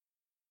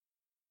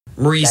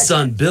Marie's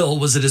son, Bill,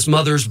 was at his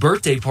mother's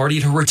birthday party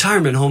at her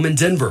retirement home in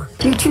Denver.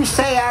 Did you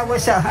say I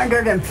was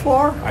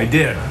 104? I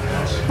did.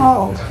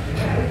 Oh,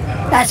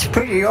 that's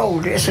pretty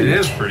old, isn't it? It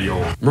is pretty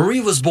old.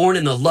 Marie was born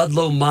in the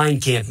Ludlow mine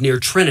camp near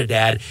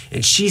Trinidad,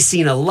 and she's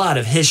seen a lot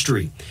of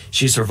history.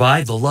 She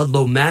survived the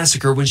Ludlow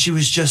massacre when she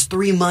was just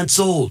 3 months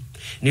old.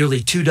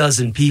 Nearly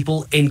 24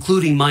 people,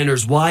 including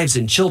miners' wives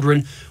and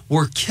children,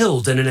 were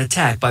killed in an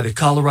attack by the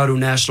Colorado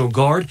National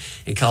Guard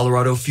and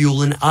Colorado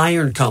Fuel and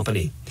Iron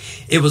Company.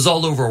 It was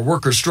all over a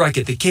worker strike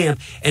at the camp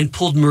and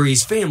pulled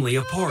Marie's family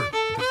apart.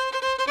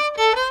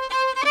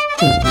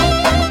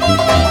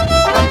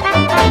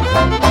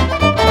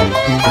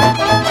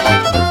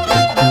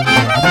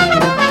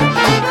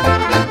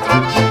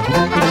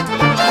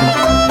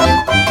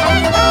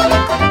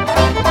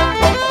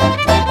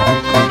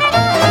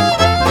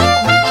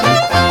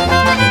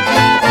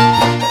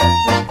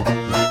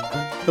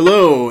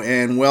 Hello,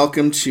 and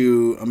welcome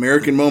to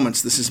American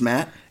Moments. This is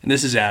Matt. And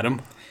this is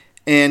Adam.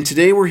 And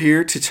today we're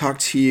here to talk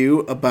to you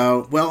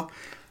about, well,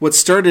 what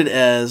started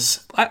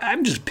as...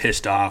 I'm just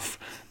pissed off.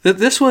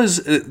 This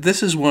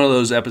is one of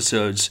those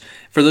episodes,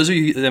 for those of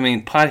you,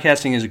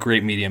 podcasting is a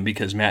great medium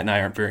because Matt and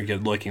I aren't very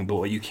good looking, but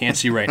what you can't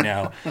see right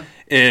now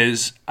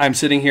is I'm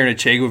sitting here in a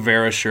Che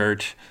Guevara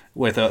shirt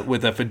with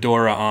a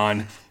fedora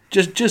on,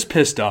 just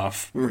pissed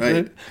off.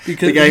 Right.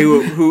 Because the guy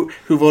who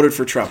voted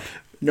for Trump.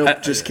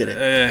 Nope, just kidding.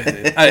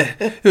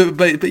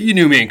 But you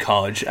knew me in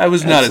college. I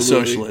was not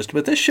Absolutely. a socialist,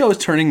 but this show is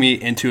turning me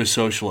into a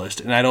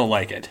socialist, and I don't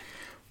like it.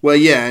 Well,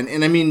 yeah,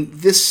 and I mean,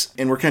 this,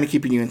 and we're kind of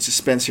keeping you in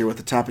suspense here what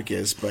the topic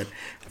is, but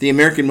the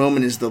American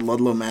Moment is the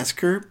Ludlow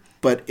Massacre,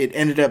 but it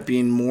ended up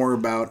being more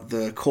about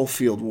the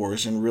coalfield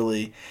wars and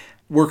really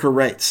worker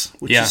rights,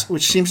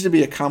 which seems to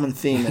be a common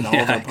theme in all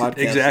of our podcasts.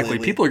 Exactly.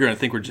 Lately. People are going to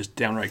think we're just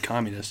downright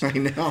communists. I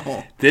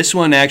know. This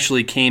one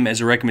actually came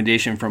as a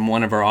recommendation from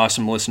one of our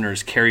awesome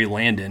listeners, Carrie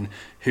Landon,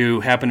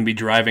 who happened to be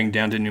driving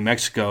down to New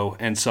Mexico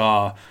and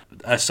saw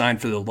a sign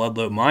for the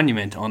Ludlow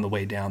Monument on the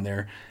way down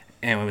there.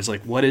 And I was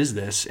like, what is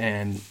this?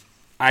 And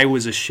I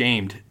was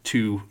ashamed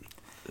to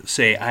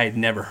say I had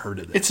never heard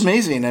of this. It's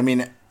amazing. I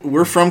mean,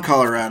 we're from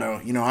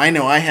Colorado. You know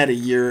I had a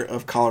year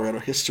of Colorado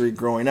history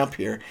growing up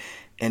here,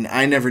 and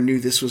I never knew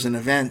this was an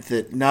event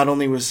that not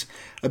only was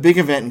a big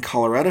event in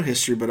Colorado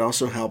history, but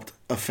also helped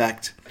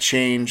affect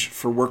change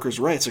for workers'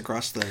 rights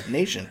across the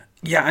nation.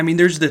 Yeah, I mean,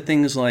 there's the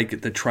things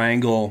like the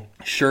Triangle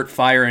shirt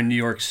fire in New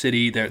York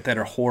City that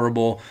are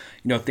horrible.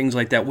 Things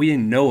like that. We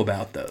didn't know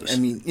about those. I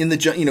mean,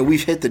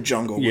 we've hit the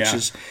jungle,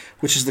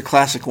 which is the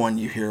classic one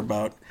you hear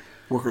about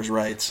workers'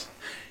 rights.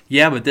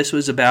 Yeah, but this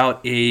was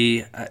about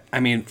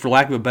for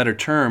lack of a better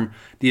term,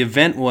 the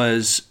event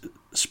was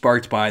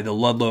sparked by the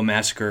Ludlow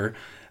Massacre,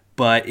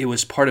 but it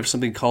was part of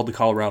something called the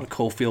Colorado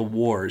Coalfield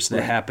Wars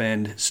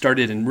that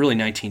started in really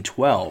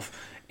 1912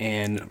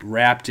 and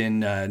wrapped in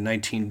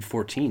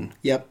 1914.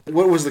 Yep.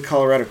 What was the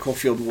Colorado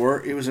Coalfield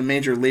War? It was a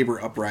major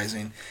labor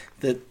uprising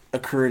that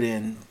occurred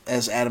in,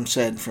 as Adam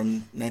said,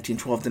 from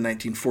 1912 to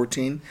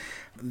 1914.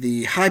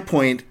 The high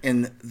point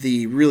and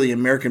the really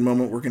American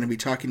moment we're going to be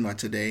talking about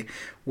today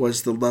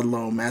was the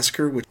Ludlow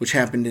Massacre, which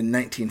happened in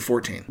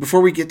 1914.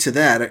 Before we get to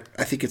that,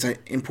 I think it's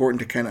important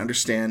to kind of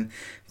understand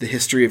the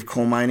history of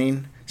coal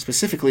mining,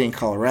 specifically in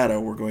Colorado,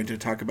 we're going to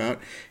talk about,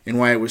 and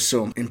why it was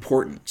so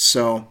important.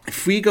 So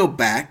if we go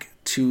back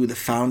to the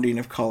founding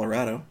of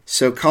Colorado.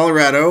 So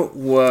Colorado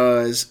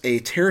was a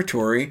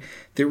territory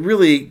that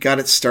really got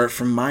its start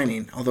from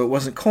mining. Although it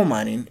wasn't coal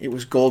mining, it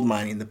was gold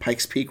mining, the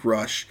Pikes Peak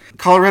Rush.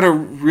 Colorado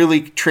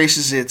really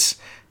traces its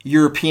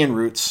European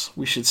roots,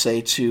 we should say,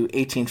 to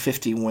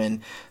 1850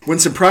 when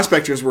some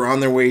prospectors were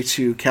on their way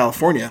to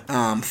California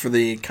for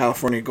the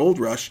California Gold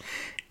Rush,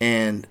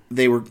 and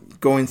they were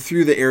going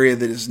through the area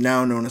that is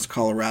now known as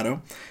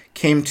Colorado,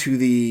 came to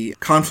the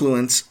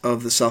confluence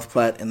of the South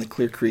Platte and the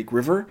Clear Creek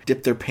River,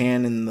 dipped their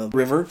pan in the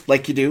river,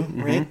 like you do,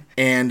 right?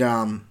 And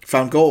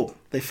found gold.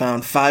 They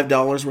found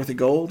 $5 worth of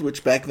gold,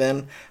 which back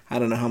then, I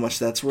don't know how much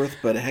that's worth,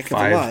 but a heck of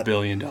a lot. $5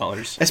 billion.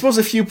 I suppose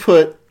if you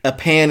put a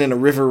pan in a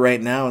river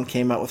right now and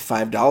came out with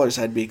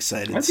 $5, I'd be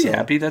excited. I'd be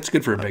happy. That's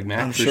good for a Big Mac,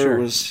 I'm for sure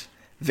it was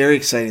very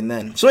exciting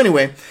then. So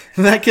anyway,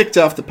 that kicked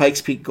off the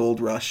Pikes Peak Gold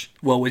Rush.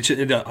 Well, which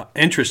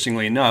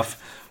interestingly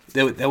enough,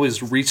 that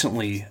was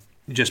recently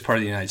just part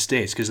of the United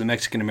States, because the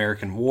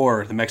Mexican-American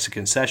War, the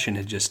Mexican Cession,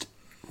 had just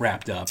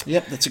wrapped up.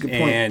 Yep, that's a good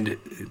point. And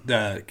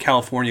the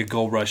California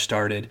Gold Rush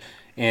started,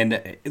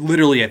 and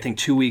literally, I think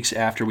 2 weeks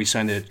after we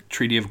signed the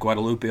Treaty of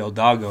Guadalupe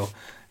Hidalgo,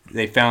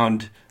 they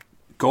found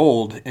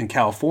gold in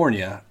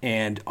California,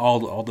 and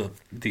all the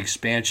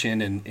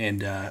expansion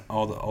and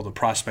all the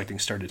prospecting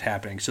started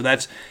happening. So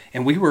that's,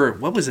 and we were,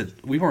 what was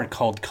it? We weren't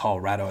called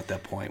Colorado at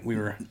that point. We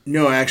were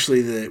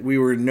we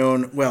were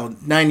known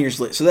 9 years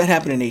later. So that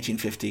happened in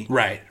 1850.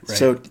 Right.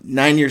 So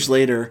 9 years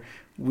later,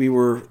 we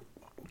were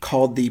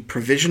called the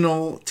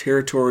Provisional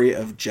Territory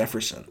of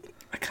Jefferson.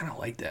 I kind of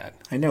like that.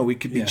 I know, we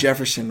could be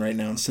Jefferson right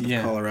now instead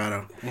of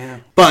Colorado.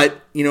 Yeah.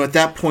 But, at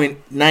that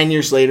point, 9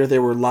 years later,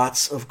 there were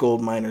lots of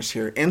gold miners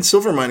here, and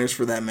silver miners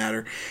for that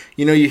matter.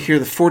 You hear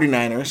the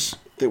 49ers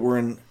that were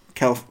in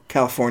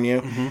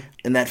California,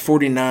 and that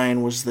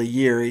 49 was the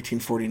year,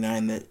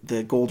 1849, that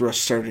the gold rush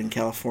started in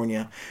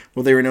California.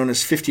 Well, they were known as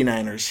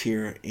 59ers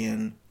here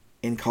in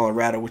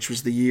Colorado, which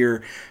was the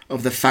year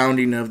of the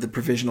founding of the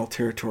Provisional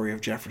Territory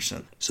of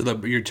Jefferson. So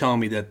you're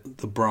telling me that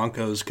the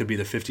Broncos could be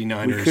the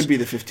 59ers? We could be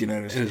the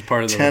 59ers. And it's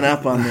part of the 10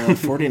 up on the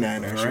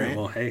 49ers, All right, right?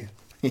 well, hey.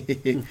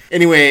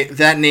 Anyway,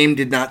 that name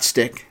did not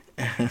stick,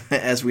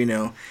 as we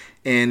know,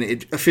 and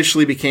it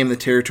officially became the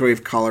Territory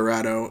of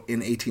Colorado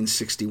in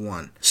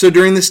 1861. So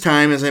during this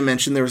time, as I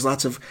mentioned, there was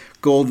lots of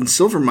gold and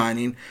silver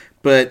mining,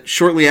 but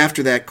shortly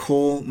after that,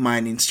 coal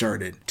mining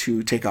started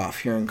to take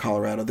off here in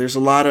Colorado. There's a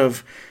lot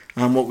of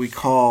what we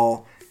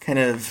call kind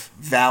of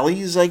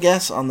valleys, I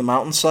guess, on the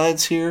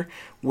mountainsides here,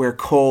 where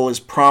coal is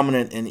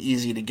prominent and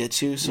easy to get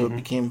to, so it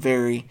became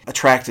very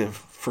attractive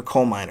for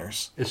coal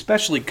miners.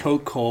 Especially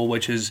coke coal,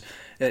 which is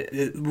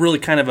really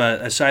kind of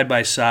a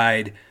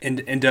side-by-side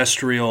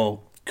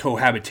industrial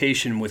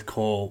cohabitation with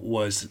coal,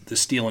 was the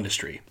steel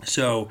industry.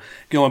 So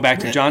going back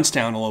to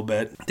Johnstown a little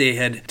bit, they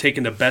had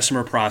taken the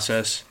Bessemer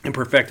process and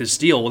perfected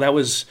steel. Well, that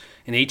was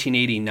in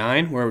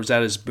 1889, where it was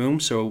at its boom.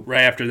 So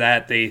right after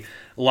that, a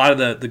lot of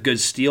the good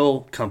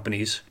steel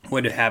companies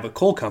would have a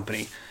coal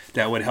company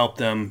that would help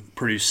them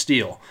produce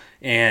steel.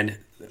 And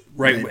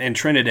right in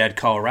Trinidad,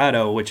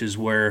 Colorado, which is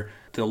where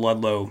the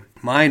Ludlow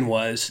mine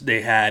was,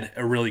 they had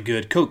a really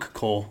good coke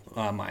coal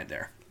mine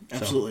there.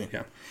 Absolutely. So,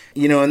 yeah.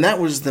 You know, and that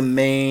was the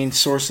main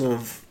source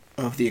of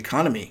the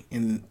economy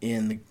in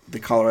the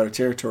Colorado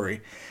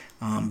Territory,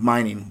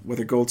 mining,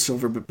 whether gold,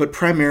 silver, but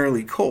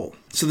primarily coal.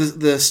 So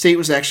the state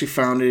was actually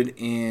founded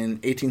in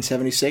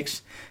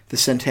 1876, the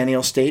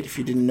Centennial State, if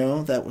you didn't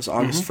know. That was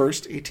August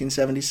 1st,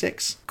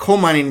 1876. Coal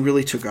mining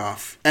really took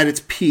off. At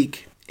its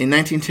peak, in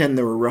 1910,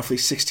 there were roughly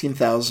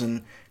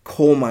 16,000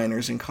 coal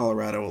miners in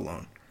Colorado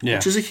alone,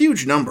 which is a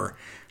huge number.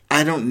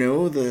 I don't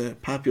know the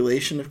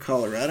population of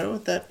Colorado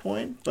at that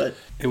point, but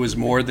it was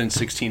more than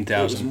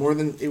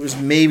 16,000. It was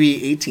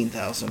maybe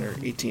 18,000 or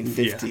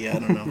 1850. Yeah. I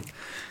don't know.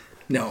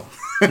 No,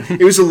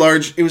 it was a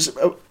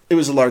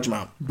large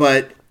amount.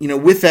 But you know,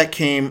 with that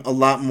came a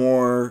lot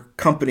more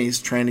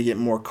companies trying to get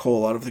more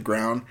coal out of the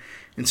ground,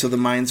 and so the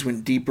mines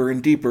went deeper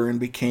and deeper and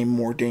became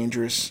more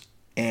dangerous.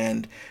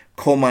 And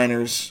coal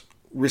miners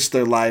risked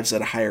their lives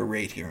at a higher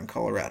rate here in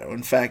Colorado.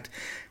 In fact,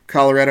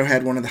 Colorado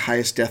had one of the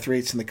highest death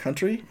rates in the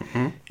country.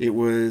 It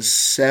was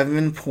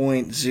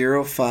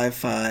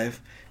 7.055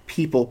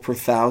 people per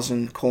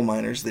 1,000 coal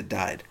miners that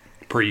died.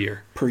 Per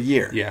year.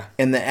 Yeah.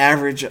 And the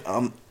average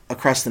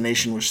across the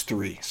nation was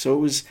 3. So it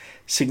was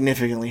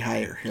significantly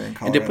higher here in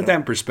Colorado. And to put that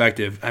in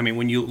perspective, I mean,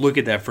 when you look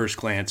at that first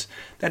glance,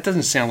 that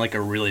doesn't sound like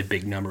a really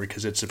big number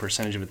because it's a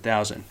percentage of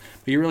 1,000.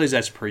 But you realize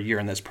that's per year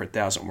and that's per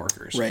 1,000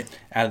 workers. Right.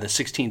 Out of the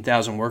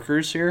 16,000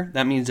 workers here,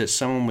 that means that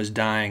someone was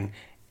dying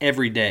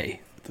every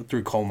day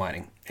through coal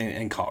mining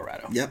in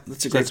Colorado. Yep,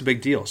 that's a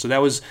big deal. So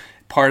that was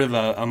part of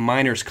a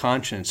miner's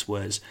conscience,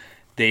 was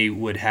they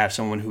would have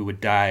someone who would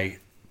die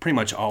pretty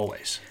much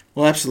always.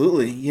 Well,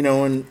 absolutely. You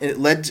know, and it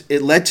led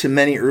to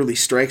many early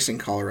strikes in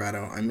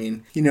Colorado. I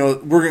mean, you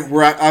know, we're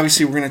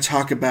going to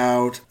talk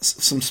about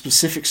some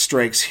specific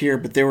strikes here,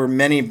 but there were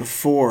many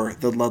before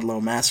the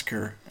Ludlow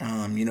massacre.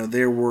 You know,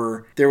 there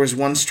was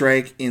one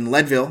strike in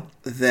Leadville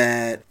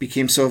that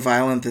became so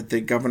violent that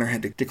the governor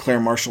had to declare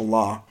martial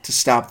law to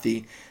stop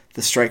the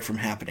strike from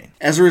happening.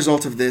 As a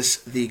result of this,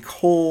 the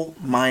coal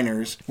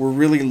miners were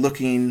really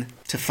looking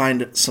to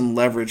find some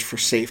leverage for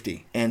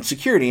safety and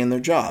security in their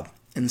job.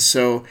 And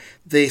so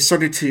they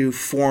started to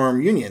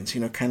form unions,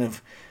 you know, kind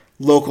of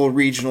local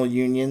regional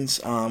unions,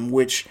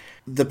 which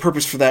the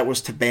purpose for that was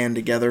to band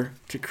together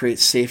to create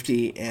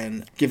safety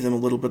and give them a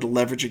little bit of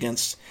leverage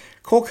against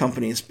coal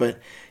companies. But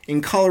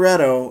in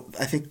Colorado,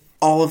 I think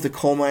all of the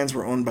coal mines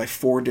were owned by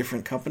 4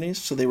 different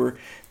companies, so they were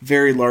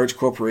very large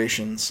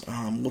corporations.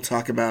 We'll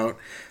talk about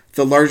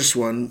the largest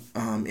one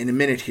in a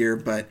minute here,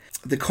 but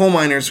the coal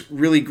miners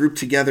really grouped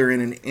together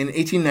in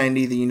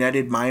 1890. The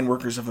United Mine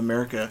Workers of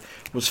America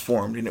was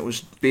formed, and it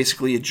was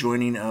basically a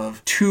joining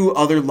of 2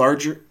 other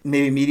larger,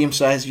 maybe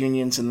medium-sized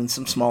unions and then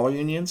some smaller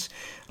unions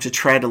to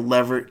try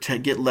to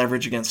get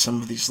leverage against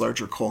some of these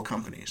larger coal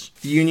companies.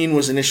 The union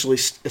was initially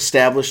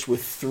established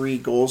with 3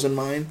 goals in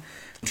mind: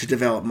 to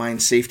develop mine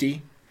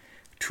safety,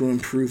 to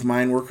improve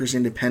mine workers'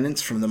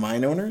 independence from the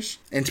mine owners,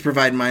 and to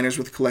provide miners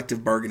with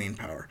collective bargaining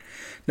power.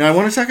 Now, I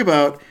want to talk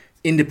about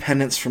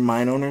independence from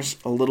mine owners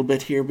a little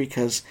bit here,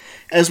 because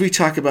as we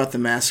talk about the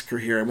massacre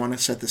here, I want to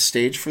set the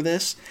stage for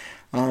this.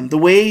 The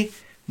way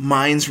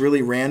mines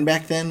really ran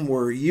back then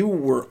you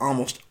were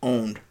almost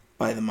owned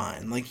by the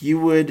mine. Like, you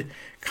would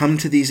come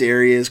to these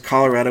areas,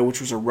 Colorado,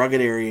 which was a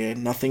rugged area,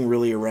 nothing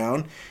really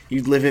around.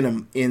 You'd live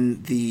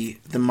in the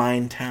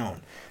mine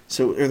town,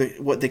 so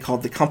what they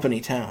called the company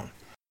town.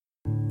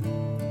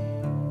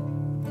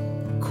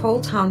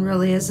 Coal Town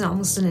really is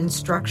almost an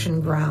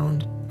instruction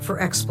ground for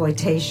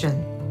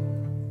exploitation.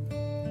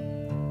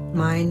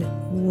 Mine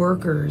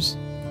workers,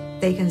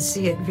 they can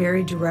see it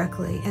very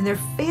directly, and their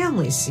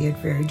families see it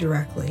very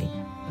directly.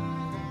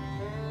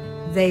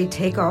 They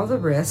take all the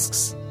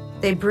risks,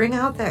 they bring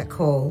out that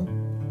coal,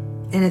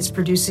 and it's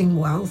producing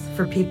wealth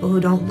for people who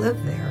don't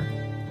live there.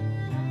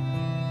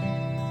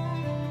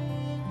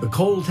 The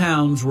coal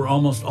towns were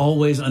almost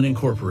always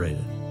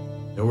unincorporated.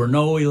 There were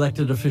no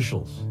elected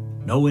officials,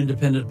 no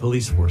independent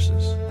police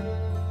forces.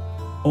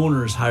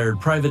 Owners hired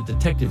private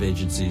detective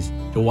agencies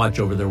to watch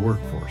over their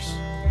workforce.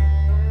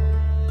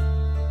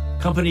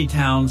 Company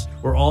towns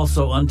were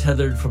also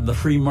untethered from the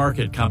free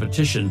market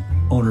competition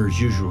owners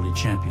usually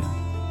championed.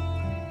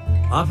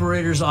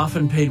 Operators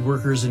often paid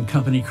workers in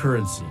company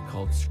currency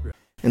called scrip.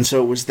 And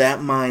so it was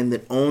that mine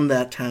that owned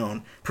that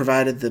town,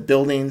 provided the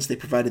buildings, they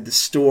provided the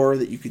store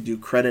that you could do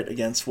credit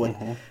against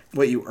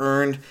what you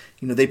earned.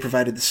 You know, they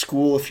provided the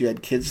school if you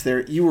had kids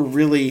there. You were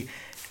really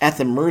at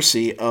the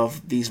mercy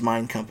of these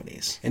mine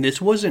companies. And this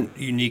wasn't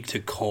unique to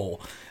coal.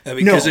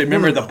 Because I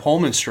remember the no.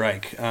 Pullman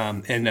strike,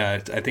 and I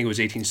think it was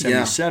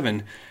 1877.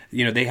 Yeah.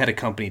 You know, they had a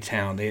company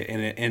town,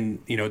 and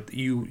you know,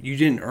 you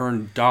didn't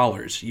earn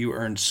dollars, you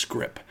earned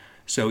scrip.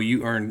 So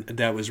you earned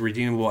that was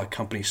redeemable at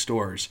company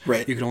stores.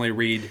 Right. You could only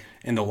read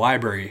in the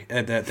library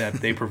that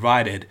they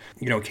provided.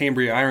 You know,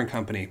 Cambria Iron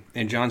Company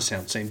in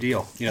Johnstown, same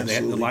deal. You know,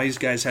 a lot of these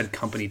guys had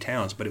company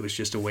towns, but it was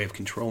just a way of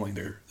controlling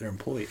their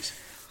employees.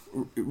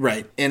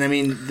 Right. And I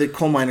mean, the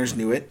coal miners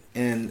knew it,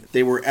 and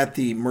they were at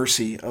the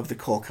mercy of the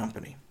coal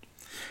company.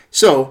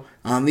 So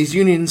these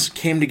unions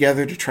came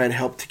together to try to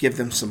help to give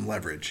them some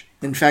leverage.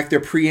 In fact, their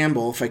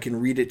preamble, if I can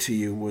read it to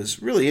you,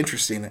 was really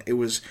interesting. It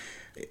was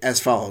as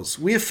follows.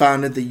 We have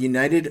founded the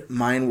United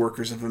Mine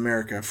Workers of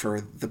America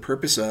for the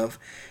purpose of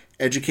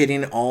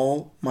educating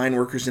all mine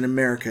workers in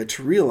America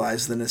to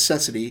realize the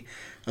necessity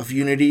of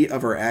unity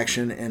of our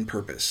action and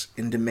purpose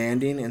in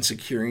demanding and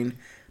securing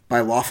by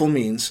lawful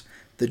means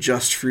the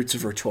just fruits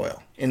of our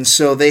toil. And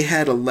so they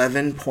had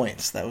 11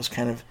 points. That was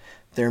kind of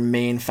their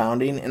main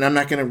founding. And I'm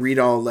not going to read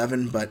all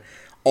 11, but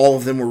all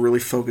of them were really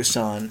focused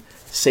on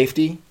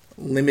safety,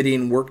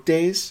 limiting work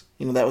days.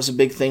 You know, that was a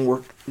big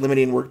thing,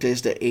 limiting work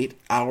days to 8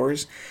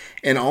 hours,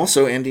 and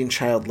also ending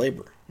child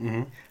labor.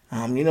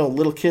 Mm-hmm. You know,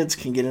 little kids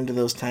can get into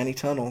those tiny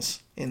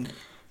tunnels in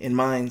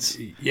mines.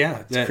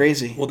 Yeah. It's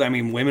crazy. Well, I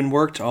mean, women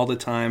worked all the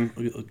time.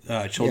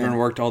 Children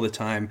worked all the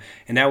time.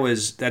 And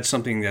that's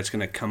something that's going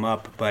to come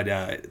up.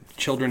 But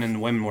children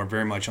and women were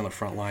very much on the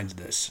front lines of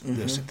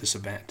this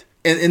event.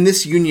 And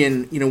this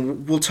union, you know,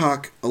 we'll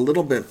talk a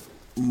little bit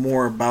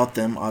more about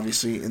them,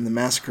 obviously, in the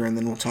massacre, and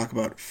then we'll talk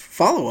about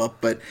follow-up.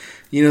 But,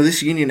 you know,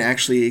 this union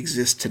actually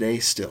exists today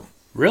still.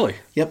 Really?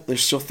 Yep,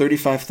 there's still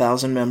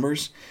 35,000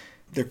 members.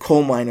 They're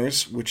coal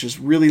miners, which is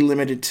really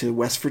limited to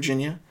West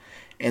Virginia,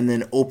 and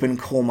then open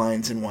coal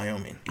mines in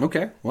Wyoming.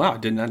 Okay. Wow, I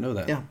did not know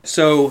that. Yeah.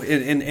 So,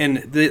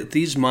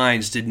 these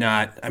mines did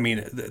not, I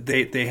mean,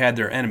 they had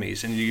their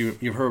enemies, and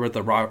you've heard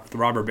about the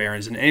robber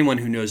barons, and anyone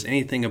who knows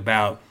anything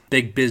about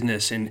big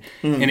business and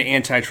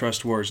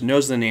antitrust wars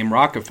knows the name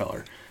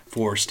Rockefeller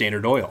for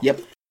Standard Oil.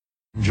 Yep.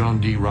 John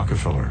D.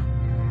 Rockefeller,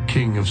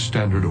 king of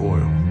Standard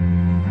Oil.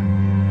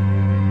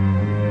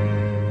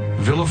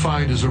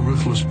 Vilified as a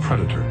ruthless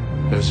predator,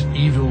 as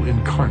evil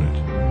incarnate,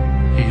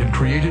 he had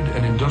created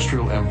an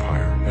industrial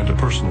empire and a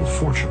personal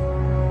fortune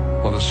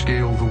on a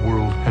scale the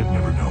world had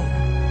never known.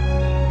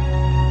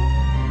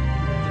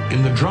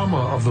 In the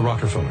drama of the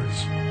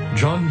Rockefellers,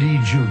 John D.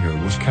 Jr.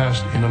 was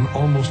cast in an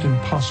almost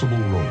impossible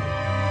role.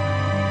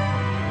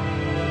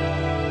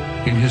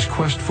 In his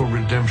quest for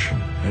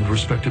redemption and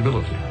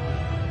respectability,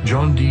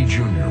 John D.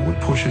 Jr. would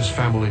push his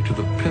family to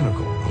the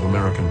pinnacle of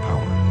American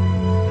power.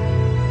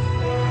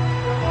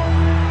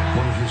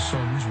 One of his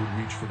sons would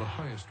reach for the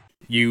highest.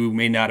 You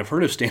may not have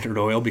heard of Standard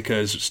Oil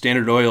because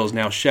Standard Oil is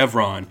now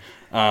Chevron,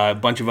 a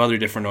bunch of other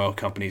different oil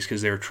companies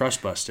because they were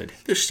trust busted.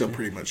 They're still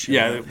pretty much.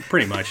 Yeah,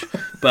 pretty much.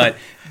 But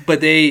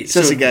they...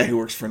 Says a guy who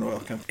works for an oil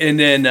company. And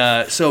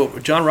then, so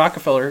John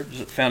Rockefeller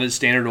founded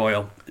Standard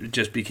Oil,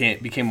 just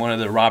became one of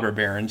the robber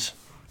barons.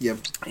 Yep.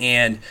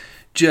 And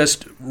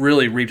just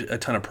really reaped a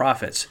ton of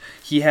profits.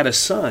 He had a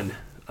son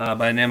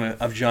by the name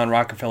of John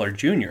Rockefeller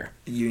Jr.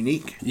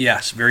 Unique.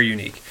 Yes, very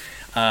unique.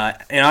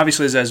 And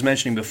obviously, as I was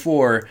mentioning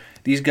before,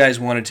 these guys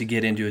wanted to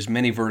get into as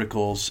many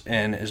verticals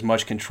and as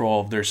much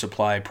control of their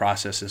supply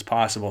process as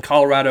possible.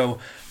 Colorado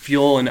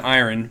Fuel and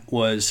Iron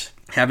was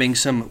having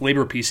some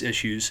labor peace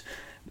issues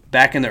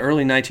back in the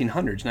early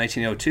 1900s,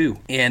 1902,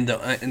 and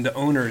the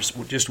owners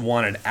just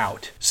wanted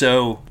out.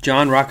 So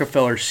John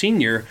Rockefeller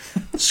Sr.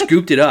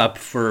 scooped it up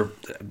for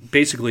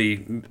basically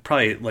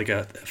probably like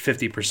a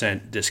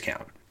 50%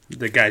 discount.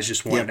 The guys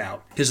just wanted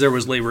out because there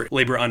was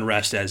labor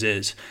unrest as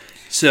is.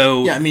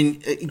 So yeah, I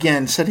mean,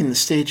 again, setting the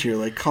stage here,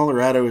 like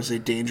Colorado is a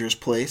dangerous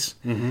place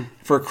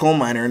for a coal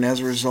miner, and as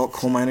a result,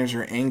 coal miners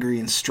are angry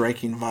and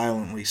striking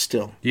violently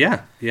still.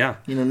 Yeah.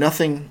 You know,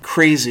 nothing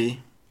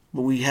crazy,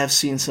 but we have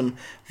seen some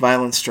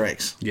violent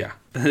strikes. Yeah.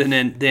 And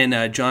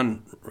then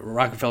John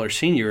Rockefeller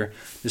Sr.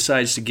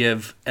 decides to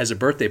give, as a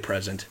birthday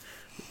present,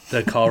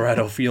 the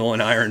Colorado Fuel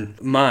and Iron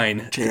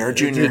Mine J.R.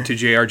 Jr. to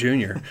J.R.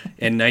 Jr.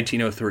 in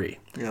 1903.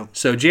 Yep.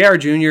 So J.R.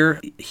 Jr.,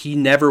 he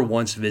never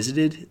once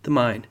visited the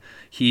mine.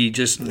 He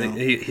just,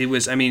 he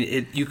was, I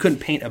mean, you couldn't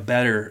paint a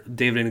better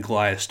David and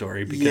Goliath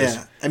story because...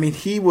 Yeah, I mean,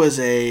 he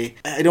was I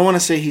don't want to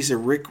say he's a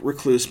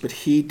recluse, but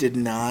he did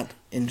not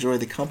enjoy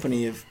the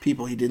company of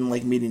people. He didn't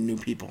like meeting new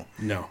people.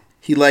 No.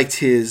 He liked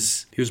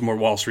his... He was more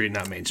Wall Street,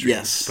 not Main Street.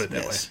 Yes. Put it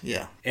that way.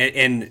 Yeah.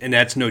 And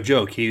that's no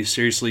joke. He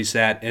seriously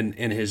sat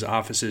in his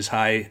offices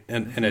high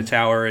in a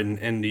tower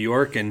in New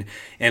York and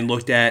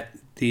looked at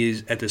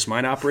this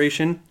mine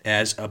operation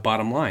as a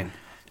bottom line.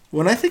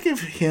 When I think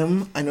of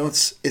him, I know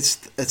it's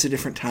a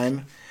different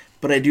time,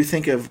 but I do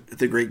think of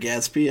The Great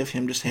Gatsby, of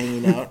him just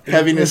hanging out,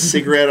 having a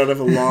cigarette out of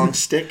a long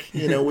stick,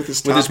 with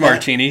his top with his hat.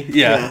 martini.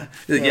 Yeah,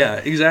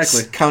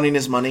 exactly. Counting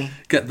his money.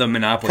 Got the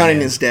monopoly.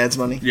 Counting his dad's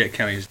money. Yeah,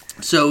 counting his.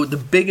 So the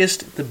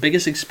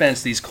biggest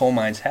expense these coal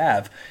mines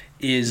have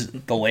is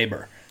the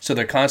labor. So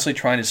they're constantly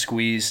trying to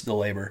squeeze the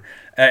labor.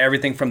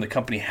 Everything from the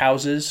company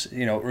houses,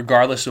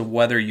 regardless of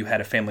whether you had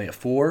a family of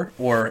 4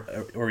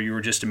 or you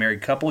were just a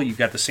married couple, you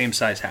got the same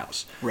size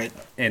house. Right.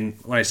 And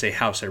when I say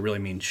house, I really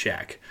mean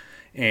shack.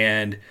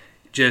 And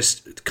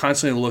just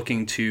constantly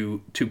looking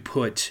to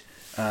put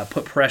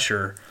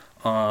pressure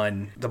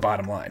on the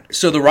bottom line.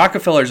 So the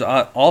Rockefellers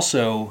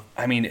also,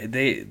 I mean,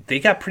 they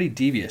got pretty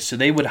devious. So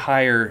they would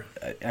hire,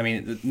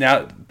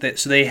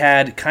 so they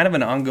had kind of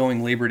an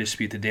ongoing labor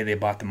dispute the day they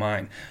bought the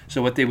mine.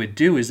 So what they would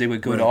do is they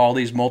would go to all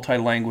these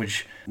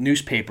multi-language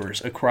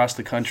newspapers across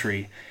the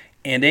country,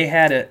 and they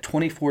had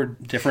 24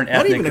 different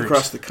ethnic groups. Not even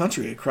across the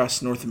country,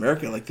 across North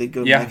America. Like they'd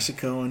go to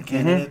Mexico and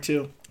Canada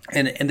too.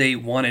 And they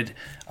wanted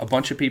a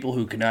bunch of people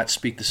who could not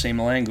speak the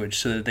same language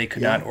so that they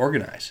could not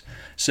organize.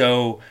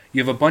 So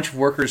you have a bunch of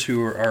workers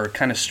who are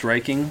kind of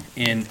striking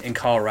in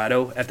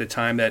Colorado at the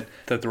time that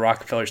the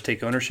Rockefellers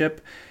take ownership.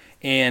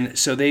 And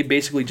so they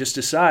basically just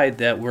decide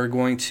that we're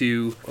going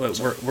to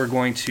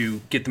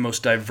get the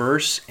most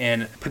diverse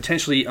and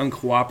potentially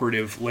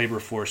uncooperative labor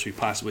force we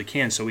possibly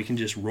can so we can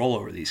just roll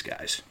over these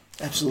guys.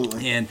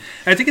 Absolutely. And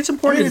I think it's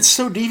important. I mean, it's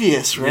so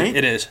devious, right?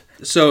 It is.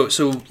 So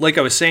like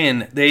I was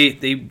saying,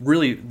 they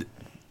really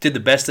did the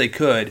best they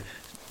could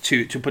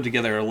to put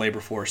together a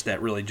labor force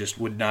that really just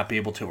would not be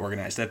able to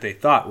organize, that they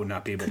thought would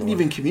not be able to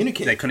even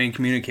communicate. They couldn't even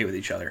communicate with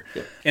each other.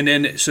 Yeah. And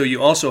then, so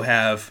you also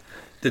have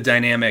the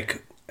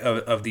dynamic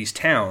of these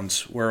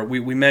towns where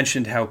we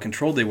mentioned how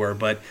controlled they were,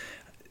 but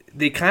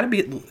they kind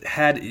of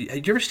had.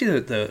 Did you ever see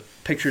the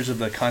pictures of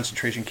the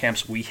concentration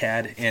camps we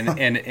had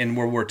in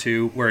World War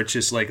II, where it's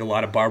just like a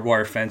lot of barbed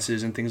wire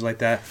fences and things like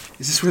that?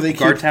 Is this where they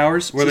guard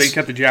towers where they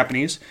kept the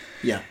Japanese?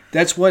 Yeah,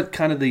 that's what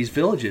kind of these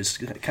villages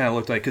kind of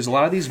looked like, because a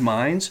lot of these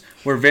mines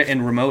were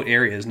in remote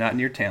areas, not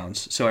near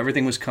towns, so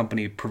everything was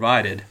company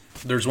provided.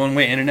 There's one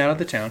way in and out of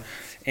the town,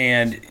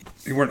 and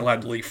you weren't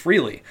allowed to leave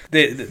freely.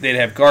 They'd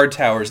have guard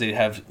towers, they'd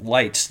have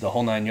lights, the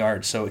whole 9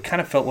 yards. So it kind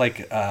of felt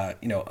like a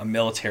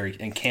military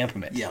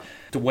encampment. Yeah.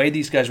 The way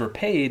these guys were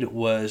paid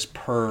was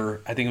per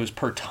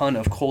ton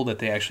of coal that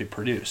they actually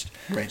produced.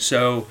 Right.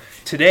 So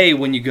today,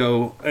 when you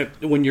go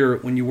when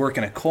you work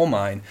in a coal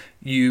mine,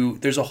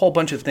 there's a whole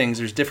bunch of things.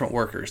 There's different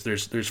workers.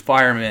 There's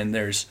firemen.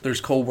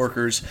 There's coal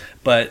workers,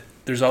 but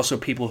there's also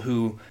people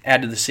who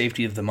add to the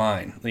safety of the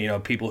mine.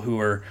 People who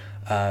are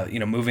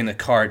moving the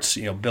carts,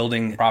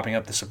 building, propping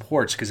up the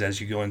supports, because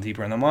as you go in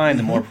deeper in the mine,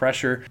 the more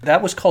pressure.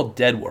 That was called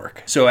dead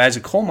work. So as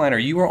a coal miner,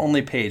 you were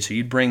only paid, so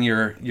you'd bring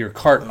your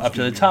cart up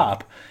to the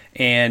top,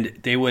 and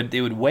they would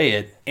weigh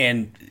it,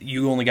 and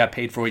you only got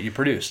paid for what you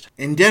produced.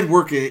 And dead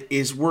work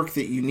is work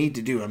that you need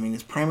to do. I mean,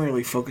 it's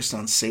primarily focused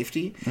on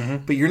safety,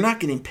 but you're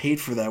not getting paid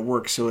for that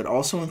work, so it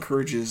also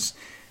encourages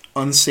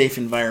unsafe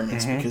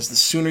environments, because the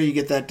sooner you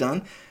get that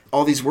done,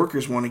 all these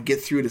workers want to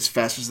get through it as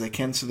fast as they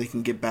can so they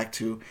can get back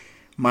to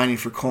mining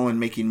for coal and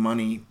making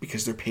money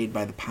because they're paid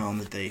by the pound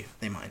that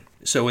they mine.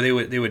 So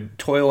they would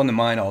toil in the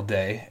mine all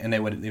day, and they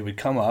would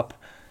come up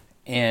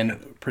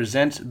and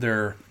present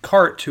their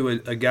cart to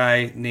a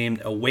guy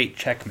named a weight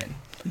checkman,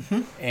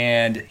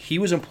 and he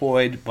was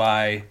employed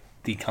by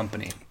the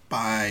company.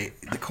 By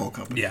the coal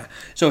company. Yeah.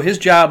 So his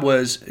job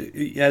was,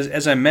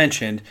 as I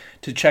mentioned,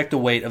 to check the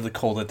weight of the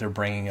coal that they're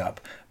bringing up,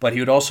 but he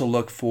would also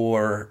look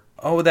for,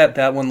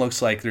 that one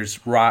looks like there's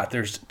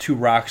 2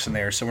 rocks in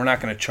there, so we're not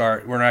going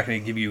to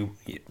give you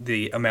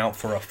the amount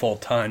for a full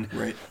ton.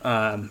 Right.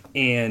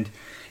 And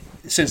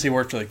since they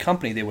worked for the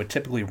company, they would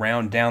typically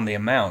round down the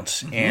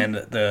amounts, and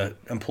the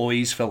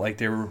employees felt like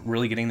they were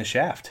really getting the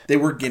shaft. They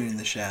were getting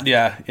the shaft.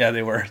 Yeah,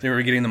 they were. They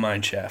were getting the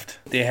mine shaft.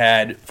 They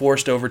had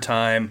forced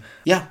overtime.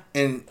 Yeah,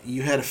 and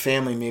you had a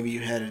family, maybe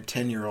you had a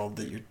 10-year-old,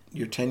 that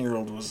your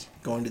 10-year-old was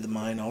going to the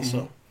mine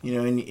also.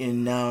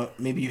 And now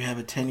maybe you have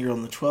a 10-year-old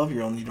and a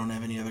 12-year-old and you don't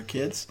have any other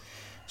kids.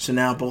 So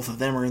now both of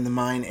them are in the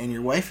mine and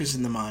your wife is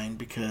in the mine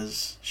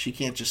because she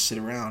can't just sit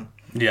around.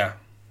 Yeah,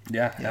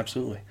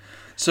 absolutely.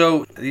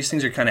 So these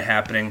things are kind of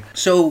happening.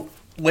 So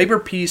labor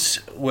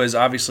peace was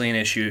obviously an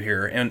issue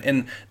here.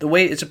 And the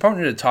way it's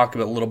important to talk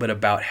a little bit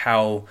about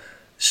how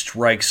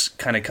strikes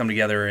kind of come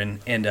together. And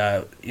in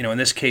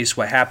this case,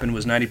 what happened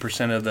was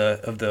 90%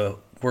 of the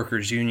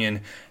workers'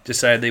 union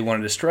decided they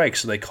wanted to strike,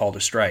 so they called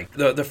a strike.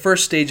 The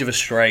first stage of a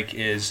strike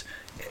is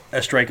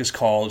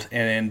called,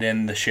 and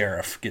then the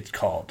sheriff gets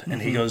called,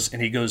 and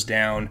he goes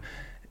down.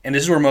 And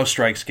this is where most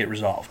strikes get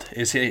resolved.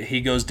 Is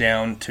he goes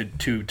down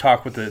to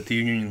talk with the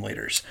union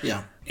leaders.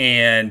 Yeah.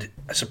 And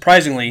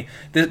surprisingly,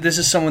 this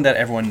is someone that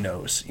everyone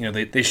knows. You know,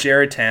 they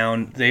share a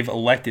town. They've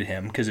elected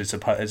him because it's a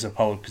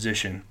public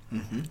position.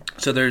 Mm-hmm.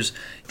 So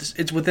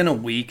it's within a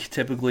week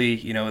typically.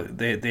 You know,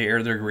 they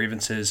air their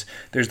grievances.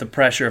 There's the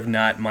pressure of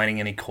not mining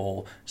any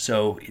coal.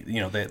 So you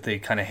know they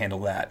kind of handle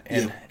that,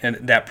 and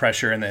that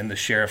pressure, and then the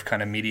sheriff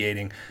kind of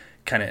mediating,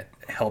 kind of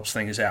helps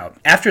things out.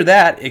 After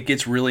that, it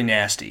gets really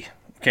nasty.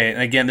 Okay,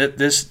 and again,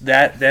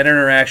 that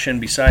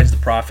interaction, besides the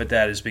profit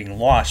that is being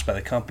lost by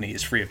the company,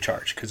 is free of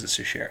charge because it's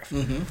a sheriff.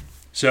 Mm-hmm.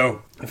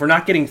 So if we're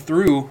not getting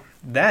through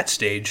that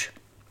stage,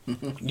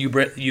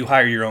 you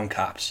hire your own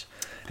cops.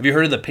 Have you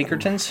heard of the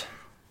Pinkertons?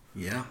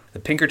 Yeah. The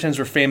Pinkertons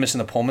were famous in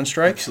the Pullman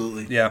strike.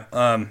 Absolutely.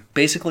 Yeah.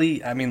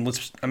 Basically, I mean,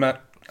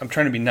 I'm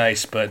trying to be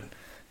nice, but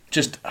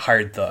just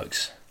hired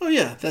thugs. Oh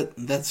yeah,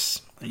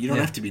 that's. You don't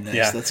have to be nice.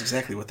 Yeah. That's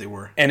exactly what they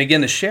were. And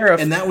again, the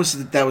sheriff... And that was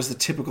the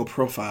typical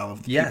profile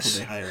of the people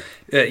they hired.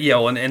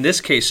 Well, in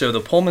this case, so the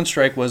Pullman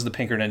strike was the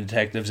Pinkerton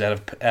detectives out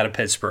of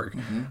Pittsburgh.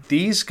 Mm-hmm.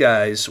 These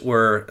guys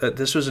were...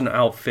 this was an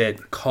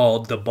outfit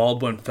called the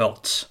Baldwin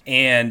Felts.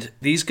 And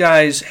these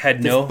guys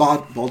had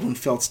Baldwin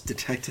Felts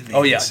Detective Agency.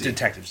 Oh, yeah,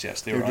 detectives,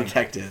 yes. They were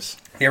detectives.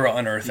 They were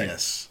unearthing.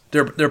 Yes.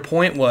 Their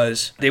point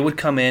was they would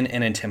come in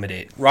and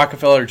intimidate.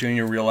 Rockefeller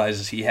Jr.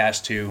 realizes he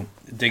has to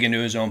dig into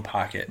his own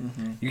pocket.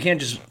 Mm-hmm. You can't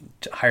just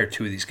hire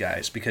two of these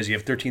guys because you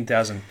have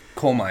 13,000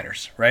 coal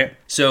miners, right?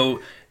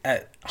 So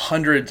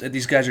hundreds of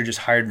these guys are just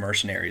hired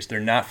mercenaries. They're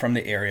not from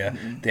the area.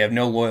 Mm-hmm. They have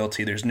no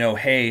loyalty. There's no,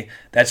 hey,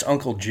 that's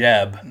Uncle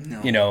Jeb.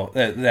 No. You know,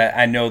 that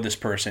I know this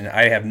person.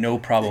 I have no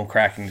problem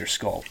cracking their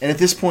skull. And at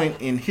this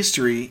point in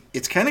history,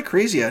 it's kind of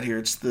crazy out here.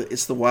 It's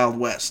the Wild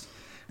West.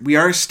 We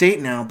are a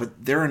state now,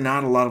 but there are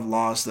not a lot of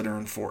laws that are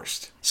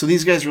enforced. So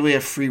these guys really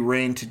have free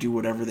reign to do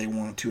whatever they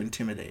want to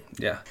intimidate.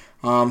 Yeah.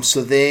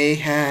 So they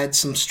had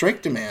some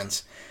strike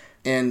demands.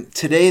 And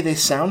today they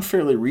sound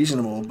fairly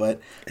reasonable,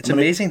 but... It's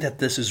amazing that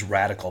this is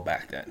radical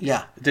back then.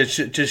 Yeah. It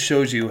just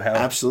shows you how...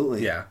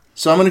 Absolutely. Yeah.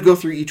 So I'm going to go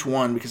through each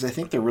one because I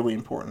think they're really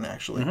important,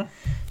 actually.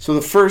 Mm-hmm. So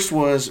the first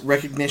was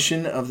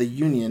recognition of the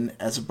union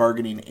as a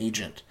bargaining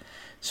agent.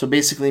 So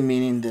basically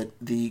meaning that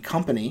the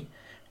company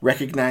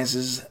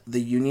recognizes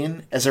the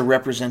union as a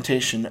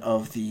representation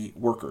of the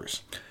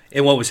workers.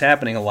 And what was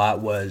happening a lot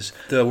was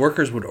the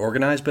workers would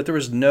organize, but there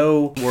was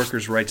no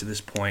workers' rights at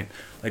this point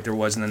like there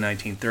was in the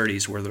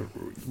 1930s where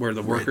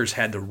the workers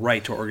had the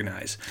right to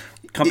organize.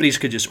 Companies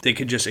could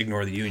just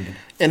ignore the union.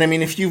 And I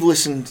mean, if you've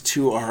listened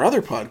to our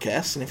other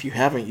podcasts, and if you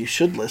haven't, you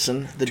should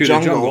listen. The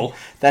Jungle,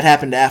 that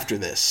happened after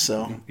this.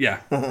 So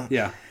yeah.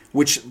 Yeah.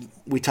 Which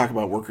we talk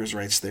about workers'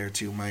 rights there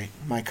too.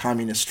 My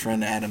communist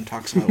friend Adam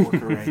talks about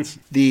worker rights.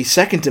 The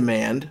second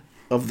demand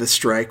of the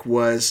strike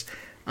was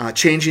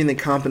changing the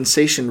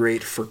compensation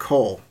rate for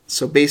coal.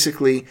 So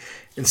basically,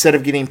 instead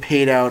of getting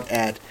paid out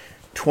at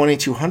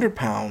 2,200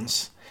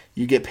 pounds,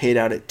 you get paid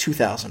out at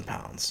 2,000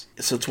 pounds.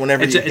 So it's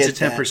whenever you get that.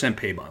 It's a 10%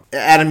 pay bump.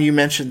 Adam, you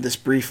mentioned this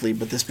briefly,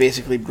 but this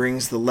basically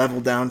brings the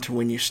level down to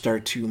when you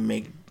start to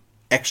make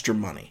extra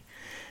money.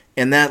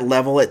 And that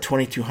level at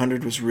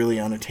 2,200 was really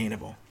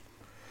unattainable.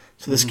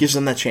 So this gives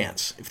them that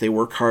chance. If they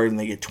work hard and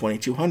they get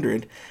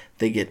 2,200,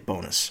 they get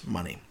bonus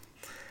money.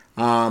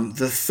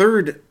 The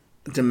third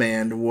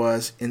demand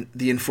was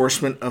the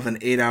enforcement of an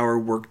 8-hour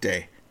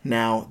workday.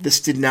 Now, this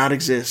did not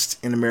exist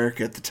in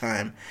America at the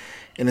time,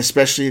 and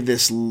especially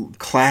this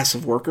class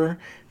of worker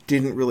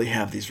didn't really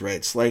have these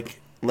rights. Like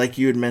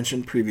you had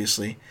mentioned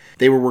previously,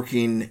 they were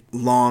working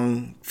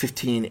long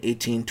 15,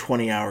 18,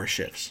 20-hour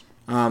shifts.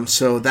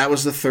 So that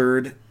was the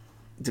third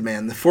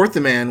demand. The fourth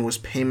demand was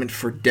payment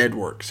for dead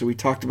work. So we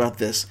talked about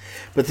this,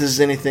 but this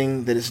is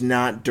anything that is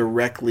not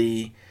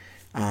directly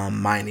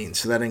mining.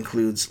 So that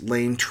includes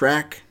laying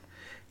track,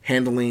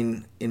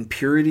 handling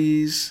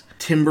impurities,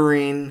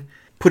 timbering,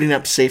 putting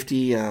up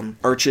safety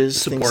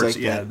arches, supports, things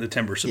like that. The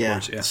timber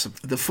supports, yeah. So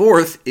the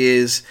fourth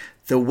is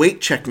the weight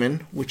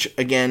checkman, which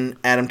again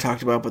Adam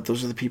talked about, but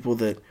those are the people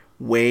that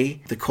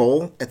weigh the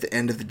coal at the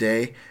end of the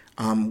day,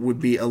 would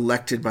be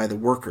elected by the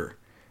worker.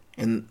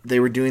 And they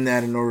were doing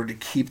that in order to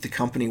keep the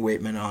company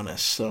weightmen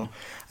honest. So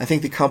I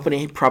think the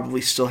company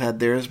probably still had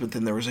theirs, but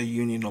then there was a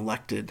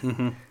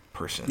union-elected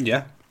person.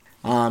 Yeah.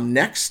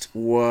 Next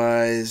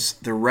was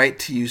the right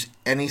to use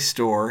any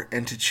store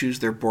and to choose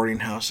their boarding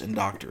house and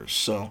doctors.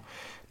 So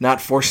not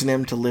forcing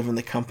them to live in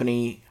the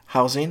company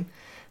housing,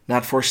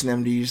 not forcing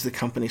them to use the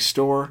company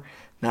store,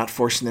 not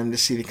forcing them to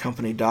see the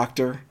company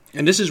doctor.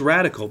 And this is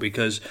radical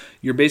because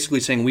you're basically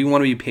saying we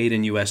want to be paid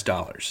in U.S.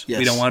 dollars. Yes.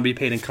 We don't want to be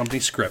paid in company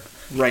script.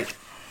 Right.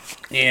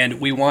 And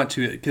we want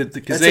to...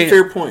 That's a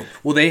fair point.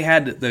 Well, they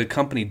had the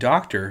company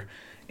doctor,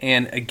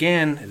 and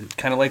again,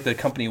 kind of like the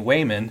company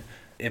weighman,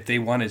 if they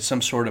wanted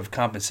some sort of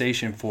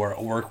compensation for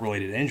a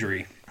work-related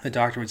injury, the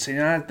doctor would say,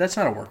 nah, that's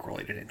not a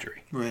work-related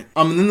injury. Right.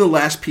 And then the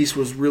last piece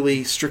was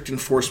really strict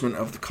enforcement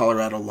of the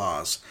Colorado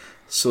laws.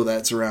 So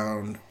that's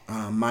around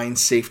mine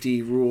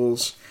safety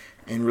rules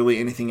and really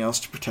anything else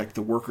to protect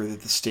the worker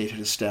that the state had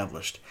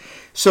established.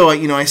 So,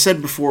 I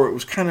said before it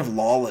was kind of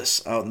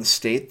lawless out in the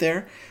state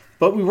there,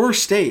 but we were a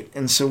state,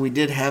 and so we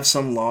did have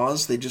some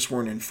laws. They just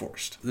weren't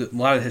enforced. A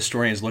lot of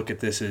historians look at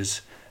this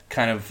as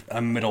kind of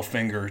a middle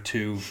finger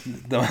to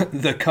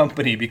the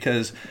company,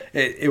 because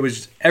it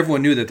was,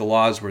 everyone knew that the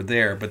laws were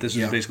there, but this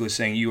was basically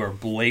saying you are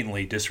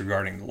blatantly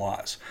disregarding the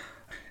laws.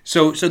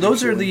 So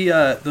those are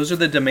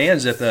the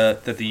demands that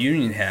the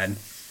union had,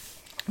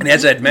 and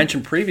as I had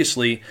mentioned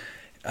previously,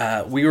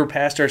 we were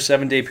past our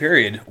 7-day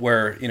period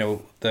where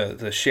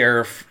the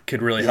sheriff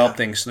could really help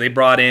things. So they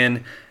brought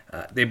in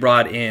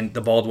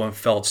the Baldwin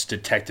Felts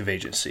Detective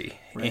Agency.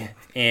 Right.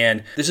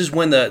 And this is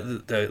when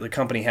the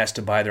company has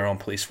to buy their own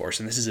police force.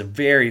 And this is a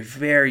very,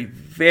 very,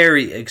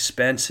 very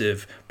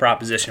expensive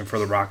proposition for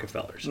the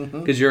Rockefellers.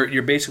 Because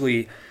you're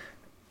basically,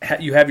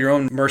 you have your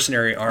own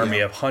mercenary army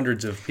of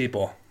hundreds of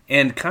people.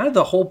 And kind of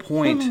the whole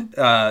point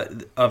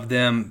of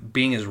them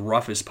being as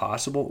rough as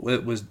possible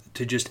was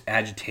to just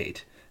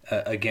agitate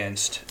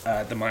against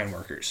the mine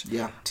workers.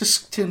 Yeah,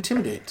 to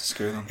intimidate, to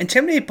scare them.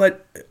 Intimidate,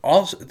 but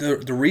also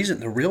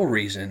the real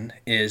reason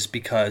is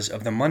because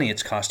of the money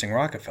it's costing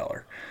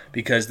Rockefeller.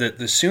 Because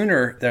the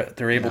sooner that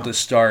they're able to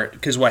start,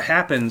 because what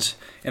happens,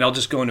 and I'll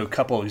just go into a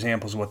couple of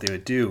examples of what they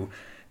would do.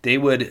 They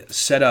would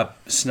set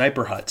up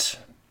sniper huts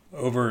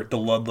over the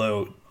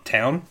Ludlow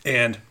town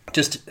and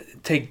just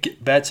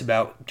take bets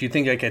about, do you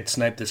think I could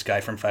snipe this guy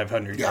from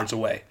 500 yards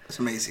away? It's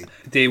amazing.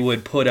 They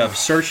would put up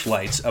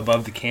searchlights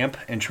above the camp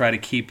and try to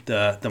keep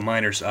the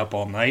miners up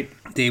all night.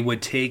 They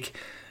would take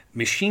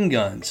machine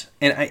guns,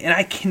 and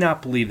I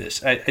cannot believe this.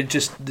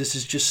 This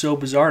is just so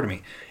bizarre to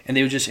me. And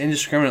they would just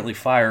indiscriminately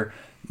fire,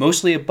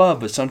 mostly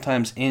above, but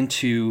sometimes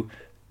into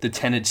the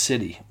tented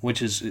city,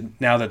 which is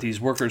now that these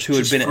workers who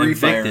had been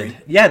evicted,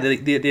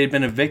 they had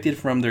been evicted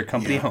from their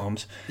company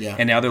homes,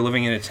 and now they're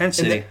living in a tent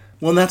city.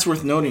 And that's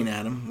worth noting,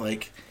 Adam.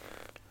 Like,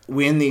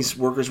 when these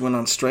workers went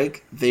on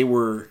strike, they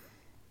were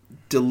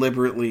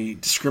deliberately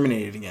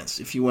discriminated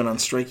against. If you went on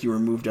strike, you were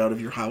moved out of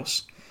your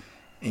house,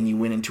 and you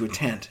went into a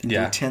tent,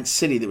 a tent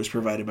city that was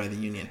provided by the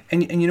union.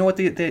 And you know what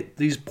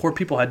these poor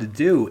people had to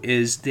do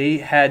is they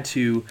had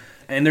to,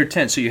 in their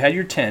tent, so you had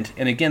your tent,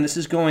 and again, this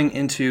is going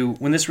into,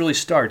 when this really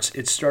starts,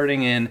 it's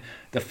starting in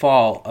the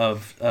fall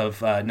of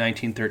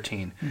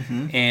 1913,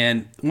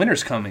 and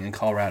winter's coming in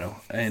Colorado,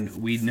 and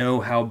we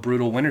know how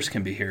brutal winters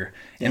can be here,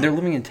 and they're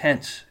living in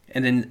tents,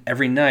 and then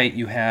every night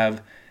you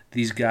have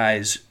these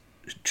guys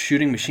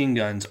shooting machine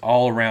guns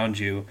all around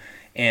you,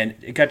 and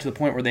it got to the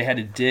point where they had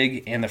to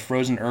dig in the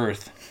frozen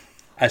earth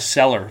a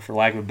cellar, for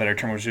lack of a better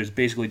term, which was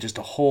basically just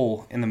a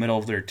hole in the middle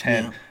of their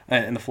tent,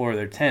 in the floor of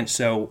their tent.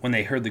 So when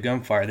they heard the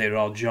gunfire, they would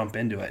all jump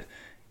into it,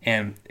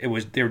 and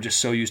they were just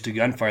so used to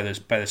gunfire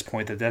by this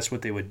point that that's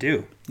what they would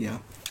do. Yeah.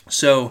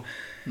 So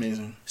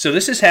amazing. So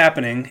this is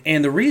happening,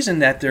 and the reason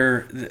that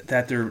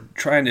they're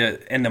trying to,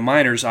 and the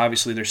miners,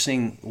 obviously, they're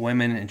seeing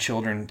women and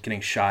children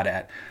getting shot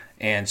at,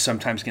 and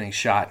sometimes getting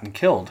shot and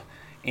killed,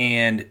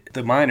 and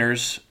the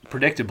miners,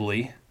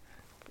 predictably,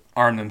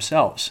 arm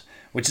themselves,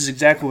 which is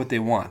exactly what they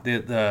want.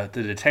 The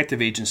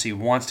detective agency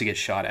wants to get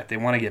shot at. They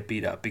want to get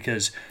beat up,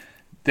 because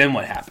then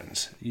what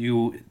happens?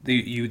 You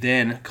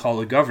then call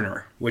the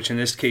governor, which in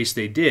this case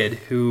they did,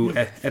 who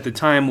at the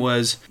time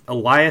was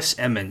Elias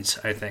Emmons,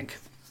 I think.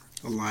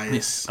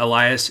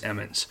 Elias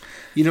Emmons.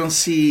 You don't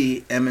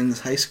see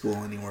Emmons High School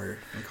anywhere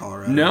in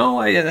Colorado. No,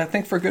 I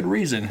think for good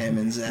reason.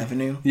 Emmons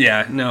Avenue?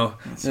 Yeah, no,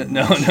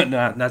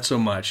 not so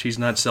much. He's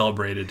not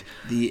celebrated.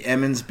 The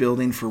Emmons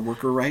Building for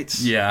Worker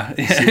Rights? Yeah.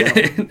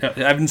 No,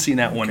 I haven't seen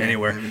that one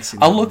anywhere.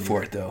 I'll look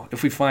for it, though.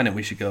 If we find it,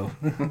 we should go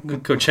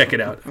check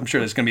it out. I'm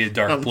sure there's going to be a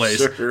dark place.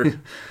 Sure.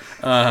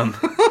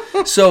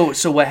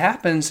 So what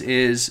happens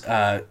is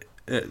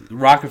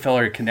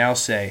Rockefeller can now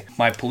say,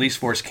 my police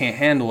force can't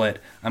handle it,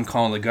 I'm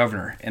calling the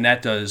governor. And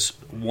that does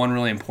one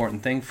really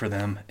important thing for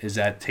them, is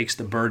that takes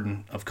the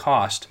burden of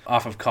cost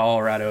off of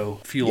Colorado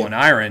Fuel and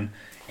Iron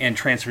and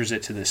transfers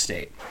it to the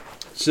state.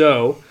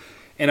 So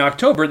in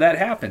October, that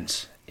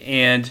happens.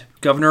 And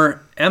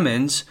Governor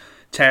Emmons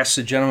tasks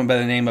a gentleman by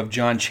the name of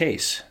John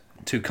Chase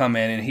to come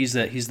in, and he's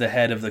the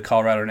head of the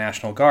Colorado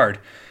National Guard.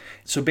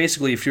 So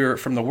basically, if you're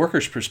from the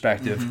workers'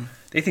 perspective,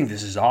 they think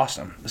this is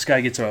awesome. This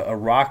guy gets a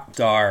rock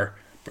star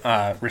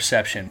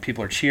reception.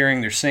 People are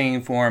cheering, they're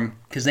singing for him,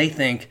 because they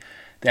think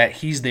that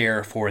he's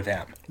there for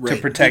them to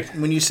protect.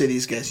 When you say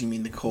these guys, you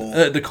mean the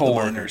coal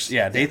workers.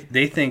 Yeah,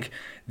 they think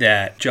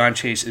that John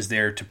Chase is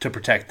there to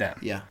protect them.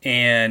 Yeah.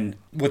 And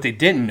what they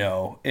didn't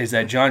know is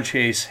that John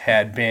Chase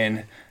had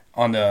been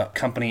on the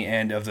company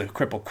end of the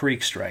Cripple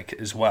Creek strike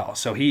as well.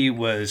 So he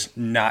was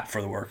not for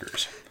the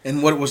workers.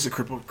 And what was the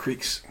Cripple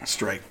Creek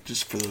strike?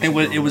 Just for those.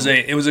 It was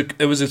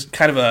a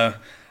kind of a,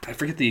 I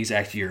forget the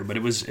exact year, but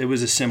it was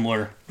a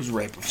similar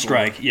right before.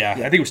 Strike. Yeah, I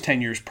think it was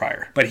 10 years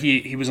prior. But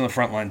he was on the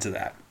front lines of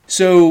that.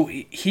 So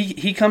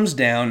he comes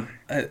down.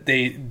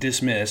 They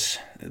dismiss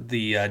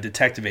the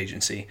detective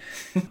agency.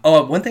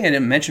 Oh, one thing I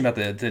didn't mention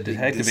about the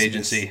detective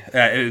agency,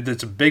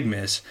 that's a big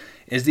miss,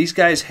 is these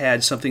guys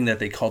had something that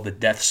they called the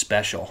Death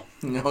Special.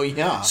 Oh,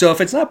 yeah. So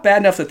if it's not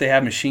bad enough that they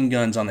have machine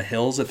guns on the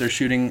hills that they're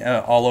shooting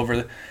all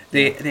over,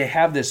 they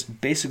have this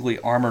basically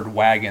armored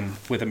wagon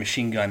with a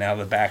machine gun out of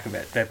the back of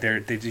it that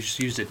they just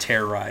use to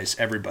terrorize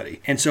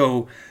everybody. And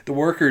so the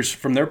workers,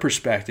 from their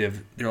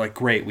perspective, they're like,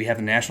 great, we have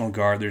the National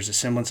Guard, there's a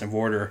semblance of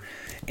order.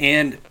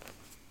 And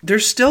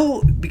there's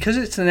still, because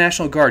it's the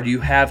National Guard,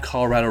 you have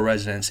Colorado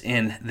residents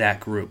in that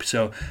group.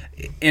 So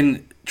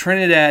in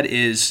Trinidad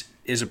is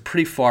a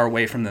pretty far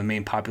away from the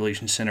main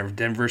population center of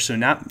Denver, so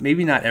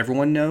maybe not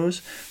everyone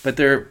knows, but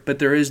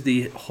there is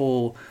the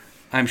whole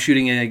I'm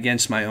shooting it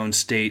against my own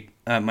state,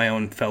 my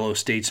own fellow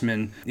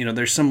statesmen.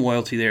 There's some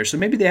loyalty there. So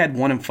maybe they had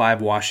 1 in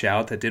 5 wash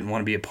out that didn't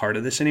want to be a part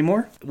of this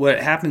anymore. What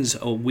happens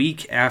a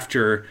week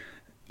after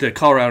the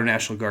Colorado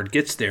National Guard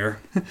gets there?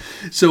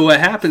 So what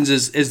happens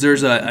is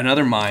there's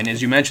another mine.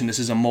 As you mentioned, this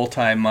is a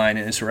multi-mine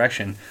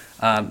insurrection.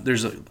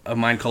 There's a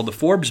mine called the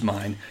Forbes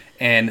Mine,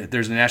 and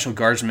there's a National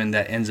Guardsman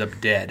that ends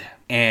up dead,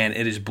 and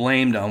it is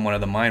blamed on one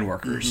of the mine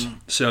workers. Mm-hmm.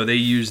 So they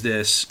use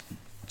this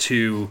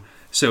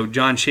so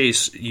John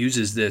Chase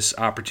uses this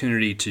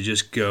opportunity to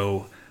just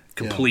go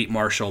complete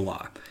martial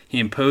law. He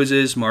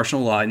imposes martial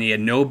law, and he had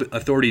no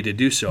authority to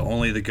do so.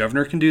 Only the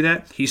governor can do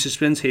that. He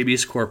suspends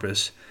habeas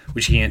corpus,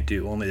 which he can't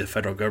do. Only the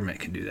federal government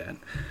can do that.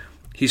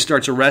 He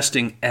starts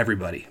arresting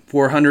everybody.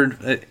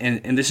 400,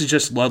 and this is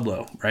just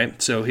Ludlow,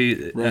 right? So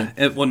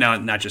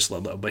not just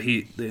Ludlow, but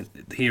he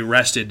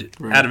arrested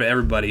out of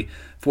everybody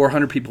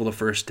 400 people the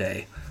first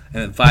day,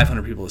 and then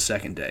 500 people the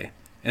second day.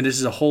 And this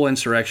is a whole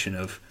insurrection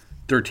of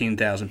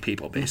 13,000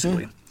 people,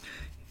 basically. Mm-hmm.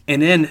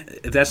 And then,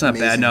 if that's not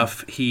bad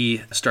enough,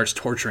 he starts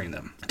torturing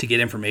them to get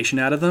information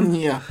out of them.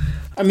 Yeah.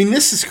 I mean,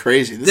 this is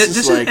crazy. This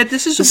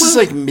is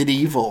like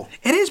medieval.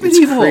 It is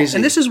medieval.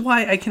 And this is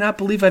why I cannot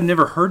believe I've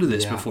never heard of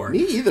this before. Me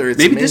either. It's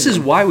Maybe amazing. This is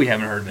why we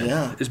haven't heard of it.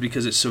 Yeah. Is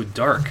because it's so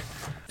dark.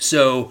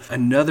 So, have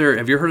you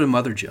ever heard of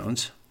Mother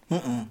Jones?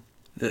 Mm-mm.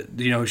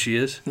 Do you know who she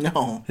is?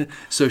 No.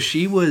 So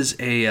she was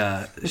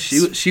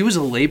she was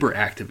a labor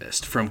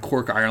activist from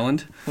Cork,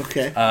 Ireland.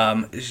 Okay.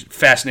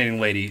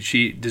 Fascinating lady.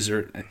 She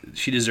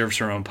deserves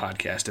her own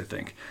podcast, I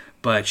think.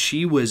 But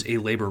she was a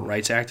labor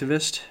rights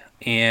activist,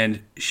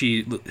 and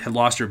she had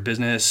lost her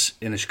business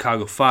in the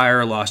Chicago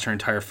fire, lost her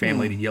entire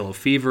family to yellow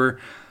fever.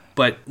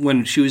 But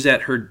when she was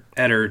at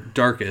her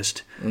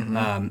darkest,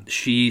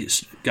 she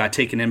got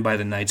taken in by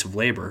the Knights of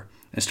Labor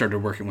and started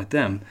working with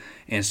them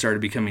and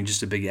started becoming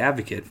just a big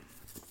advocate.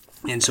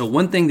 And so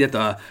one thing that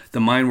the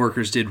mine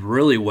workers did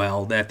really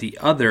well that the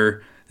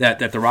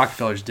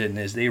Rockefellers didn't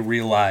is they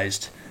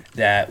realized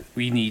that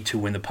we need to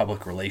win the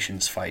public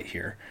relations fight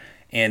here.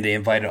 And they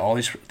invited all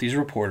these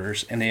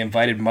reporters, and they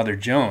invited Mother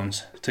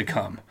Jones to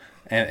come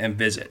and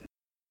visit.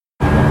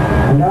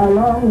 And I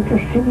long to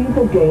see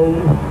the day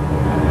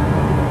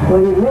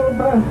when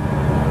Labour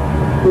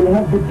will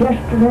have the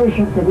destinies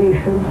of the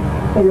nation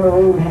in her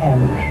own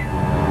hands,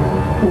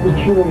 and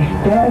that she will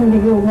stand a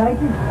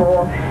united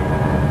force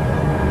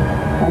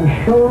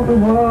and show the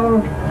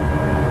world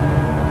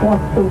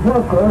what the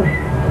workers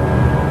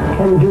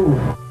can do.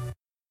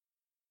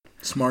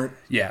 Smart.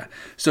 Yeah.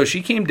 So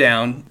she came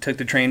down, took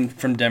the train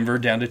from Denver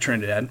down to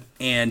Trinidad,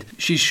 and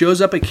she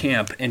shows up at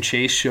camp, and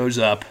Chase shows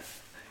up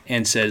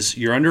and says,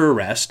 "You're under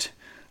arrest.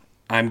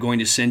 I'm going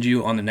to send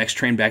you on the next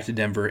train back to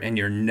Denver, and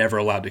you're never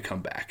allowed to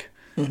come back."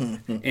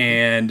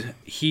 And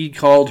he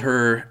called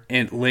her,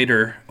 and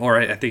later, or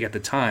I think at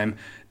the time,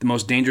 the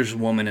most dangerous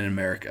woman in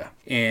America.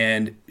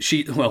 And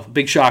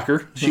big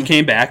shocker, she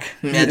came back.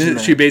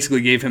 She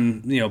basically gave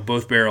him,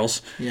 both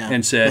barrels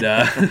and said,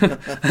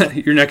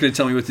 "You're not going to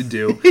tell me what to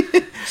do."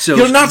 So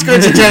you're not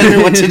going to tell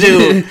me what to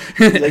do.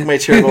 Like my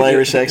terrible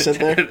Irish accent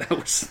there.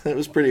 That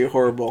was pretty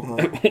horrible.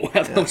 Huh?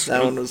 Wow,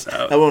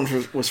 that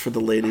one was for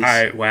the ladies. All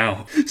right,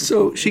 wow.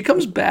 So she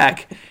comes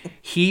back.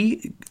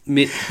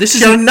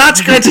 You're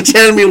not going to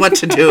tell me what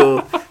to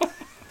do.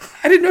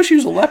 I didn't know she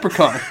was a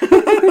leprechaun.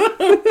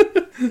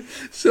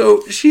 So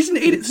this is an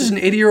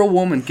 80-year-old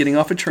woman getting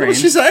off a train. Well,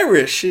 she's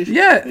Irish.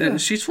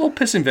 She's full of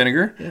piss and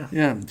vinegar.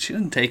 Yeah, she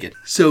doesn't take it.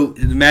 So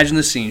imagine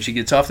the scene. She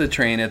gets off the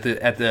train at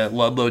the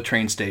Ludlow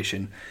train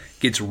station,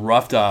 gets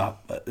roughed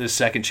up the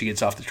second she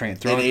gets off the train. An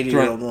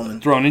 80-year-old woman.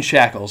 Thrown in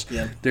shackles.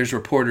 Yeah. There's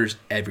reporters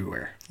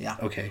everywhere. Yeah.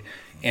 Okay.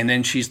 And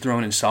then she's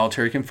thrown in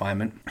solitary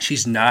confinement.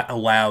 She's not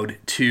allowed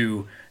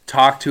to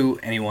talk to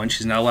anyone.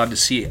 She's not allowed to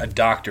see a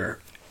doctor,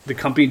 the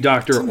company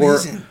doctor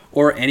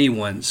or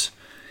anyone's.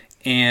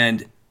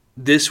 And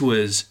this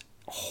was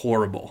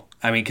horrible.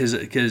 I mean,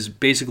 because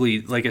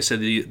basically, like I said,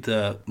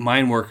 the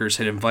mine workers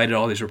had invited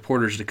all these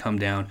reporters to come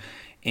down,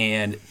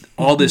 and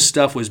all this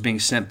stuff was being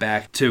sent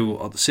back to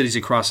all the cities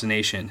across the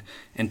nation.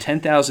 And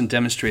 10,000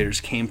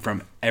 demonstrators came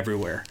from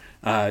everywhere.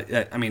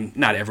 I mean,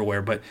 not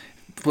everywhere, but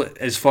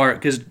as far,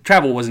 because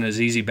travel wasn't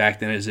as easy back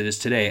then as it is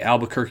today.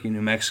 Albuquerque,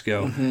 New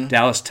Mexico,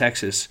 Dallas,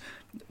 Texas.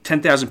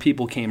 10,000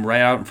 people came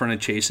right out in front of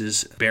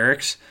Chase's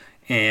barracks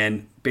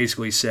and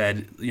basically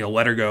said,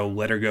 let her go,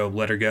 let her go,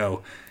 let her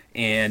go.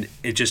 and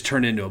it just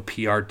turned into a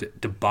PR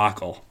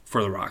debacle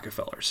for the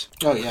Rockefellers.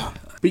 Oh yeah,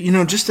 but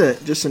just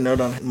a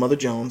note on Mother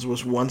Jones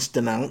was once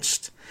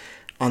denounced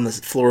on the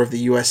floor of the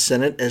U.S.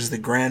 Senate as the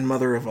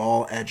grandmother of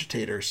all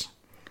agitators.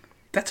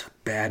 That's a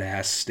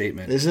badass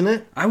statement, isn't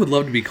it? I would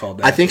love to be called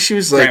that. I think she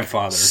was like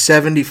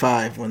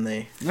 75 when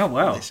they. Oh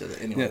wow! When they said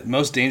that. Anyway. Yeah,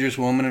 most dangerous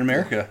woman in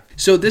America. Yeah.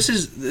 So this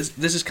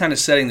is kind of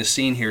setting the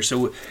scene here.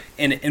 So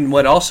and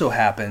what also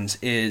happens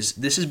is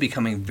this is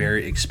becoming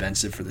very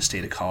expensive for the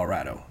state of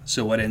Colorado.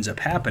 So what ends up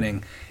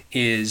happening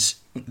is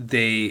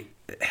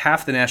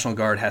half the National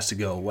Guard has to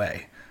go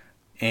away,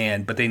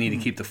 but they need to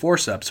keep the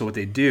force up. So what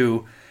they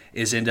do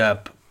is end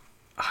up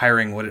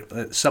hiring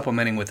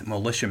supplementing with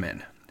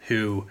militiamen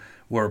who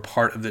were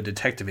part of the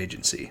detective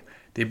agency.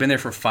 They've been there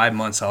for 5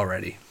 months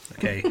already.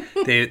 Okay,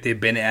 they've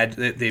been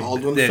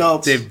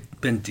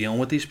dealing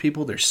with these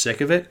people. They're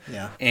sick of it.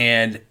 Yeah,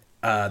 and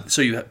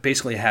so you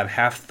basically have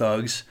half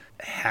thugs,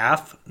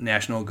 half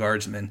National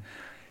Guardsmen.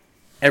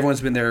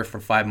 Everyone's been there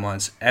for 5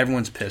 months.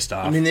 Everyone's pissed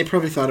off. I mean, they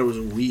probably thought it was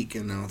a week,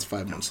 and now it's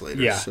 5 months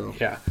later. Yeah, so.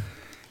 yeah.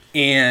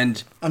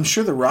 And I'm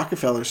sure the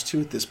Rockefellers too.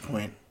 At this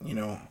point,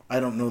 I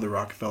don't know the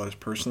Rockefellers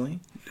personally.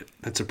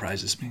 That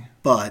surprises me.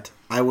 But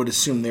I would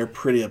assume they're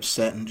pretty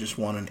upset and just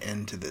want an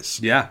end to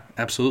this. Yeah,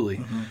 absolutely.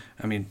 Mm-hmm.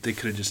 I mean, they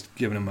could have just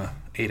given him a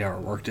 8-hour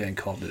workday and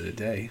called it a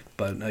day.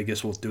 But I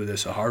guess we'll do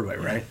this a hard way,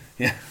 right?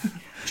 Yeah.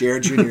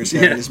 Jared Jr. is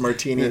having his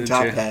martini and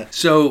top hat.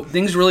 So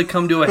things really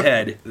come to a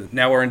head.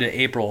 Now we're into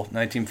April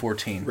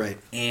 1914. Right.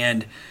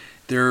 And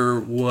there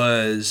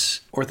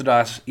was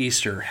Orthodox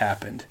Easter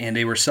happened, and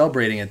they were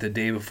celebrating it the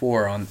day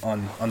before on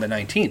the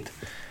 19th.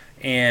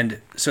 And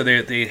so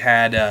they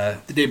had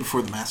the day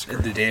before the massacre.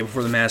 The day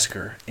before the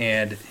massacre,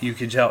 and you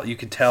could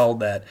tell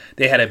that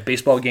they had a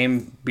baseball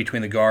game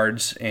between the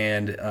guards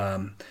and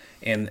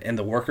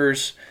the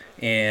workers,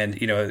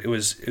 and it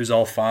was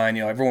all fine.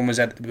 Everyone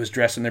was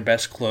dressed in their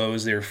best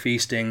clothes. They were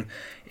feasting,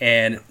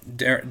 and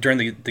during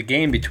the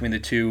game between the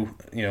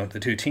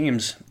two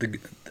teams,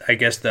 I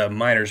guess the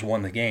miners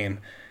won the game,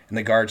 and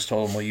the guards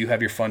told them, "Well, you have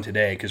your fun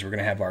today because we're going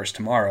to have ours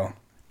tomorrow."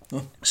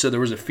 Huh. So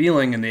there was a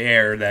feeling in the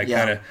air that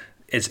kind of.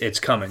 It's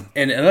coming.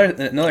 And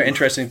another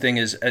interesting thing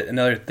is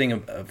another thing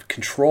of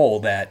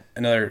control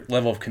another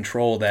level of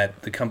control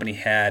that the company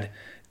had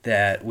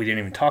that we didn't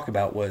even talk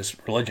about was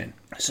religion.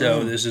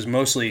 So this is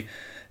mostly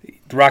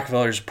the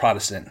Rockefellers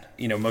Protestant.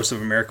 Most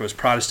of America was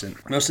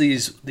Protestant. Most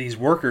of these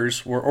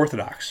workers were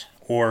Orthodox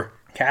or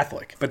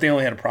Catholic, but they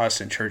only had a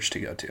Protestant church to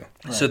go to.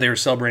 Right. So they were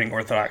celebrating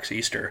Orthodox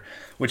Easter,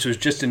 which was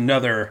just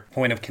another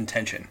point of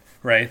contention,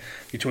 right,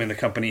 between the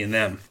company and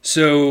them.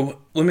 So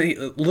a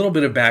little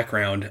bit of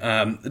background.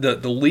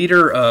 The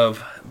leader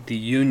of the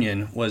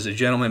union was a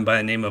gentleman by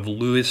the name of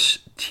Louis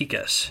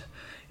Tikas,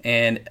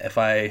 and if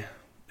I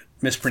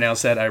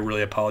mispronounce that, I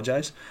really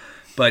apologize.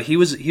 But he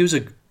was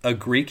a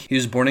Greek. He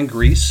was born in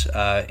Greece,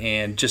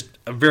 and just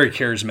a very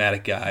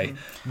charismatic guy.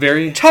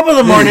 Very top of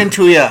the morning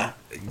to ya.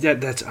 Yeah,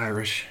 that's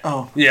Irish.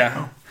 Oh.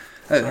 Yeah.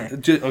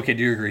 Okay,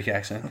 do your Greek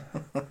accent.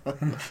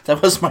 That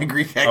was my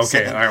Greek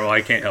accent. Okay, all right, well,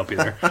 I can't help you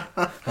there.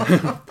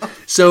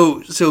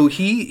 So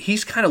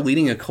he's kind of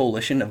leading a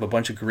coalition of a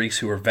bunch of Greeks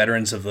who are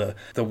veterans of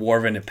the War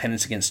of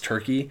Independence against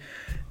Turkey.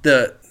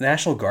 The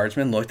National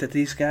Guardsmen looked at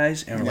these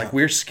guys and were like,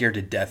 we're scared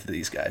to death of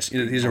these guys.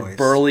 These are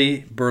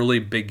burly,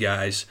 big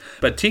guys.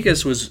 But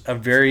Tikas was a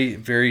very,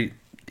 very,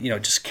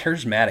 just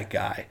charismatic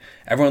guy.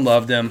 Everyone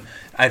loved him.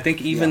 I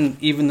think even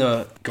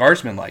the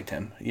guardsmen liked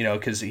him,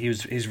 because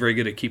he's very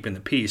good at keeping the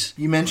peace.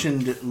 You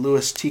mentioned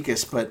Louis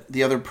Tikas, but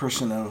the other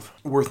person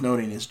worth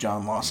noting is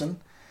John Lawson.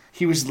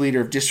 He was the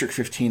leader of District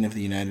 15 of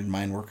the United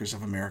Mine Workers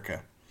of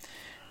America.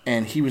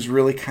 And he was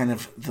really kind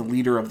of the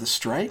leader of the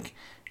strike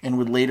and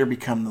would later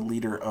become the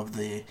leader of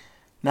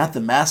not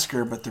the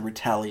massacre, but the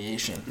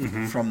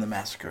retaliation from the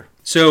massacre.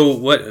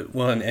 So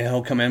and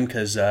he'll come in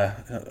because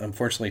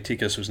unfortunately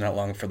Tikas was not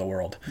long for the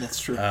world.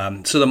 That's true.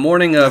 So the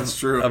morning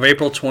of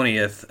April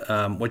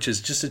 20th, which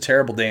is just a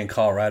terrible day in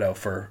Colorado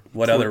for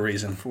other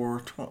reason?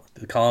 420.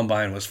 The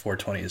Columbine was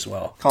 420 as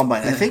well.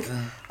 Columbine. I think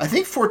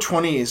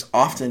 420 is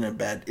often a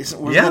bad.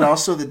 Was that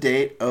also the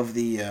date of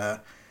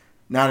the?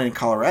 Not in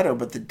Colorado,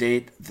 but the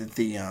date that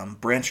the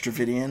Branch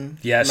Davidian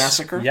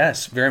massacre?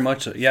 Yes, very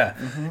much so. Yeah.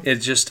 Mm-hmm.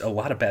 It's just a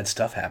lot of bad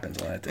stuff happens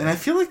on that day. And I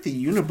feel like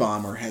the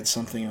Unabomber had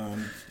something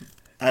on.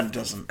 It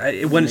doesn't.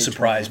 It wouldn't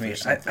surprise me.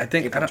 I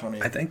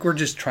think we're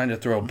just trying to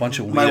throw a bunch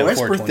of weed. My wife's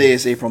birthday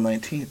is April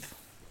 19th.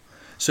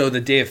 So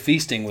the day of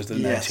feasting was the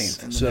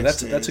 19th. So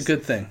that's a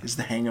good thing. Is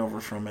the hangover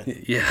from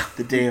it. Yeah.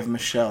 The day of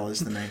Michelle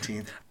is the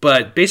 19th.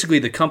 But basically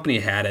the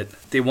company had it.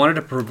 They wanted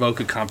to provoke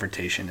a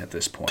confrontation at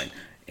this point.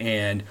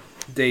 And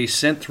they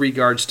sent 3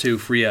 guards to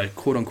free a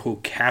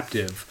quote-unquote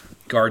captive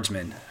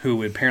guardsman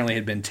who apparently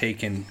had been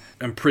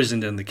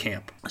imprisoned in the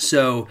camp.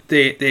 So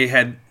they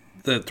had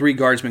the 3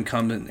 guardsmen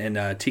come, and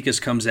Tikas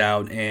comes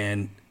out,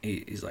 and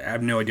he's like, I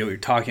have no idea what you're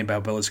talking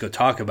about, but let's go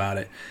talk about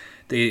it.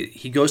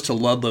 He goes to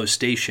Ludlow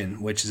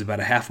Station, which is about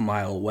a half a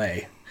mile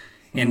away,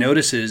 and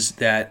notices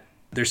that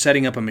they're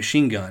setting up a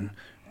machine gun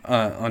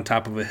on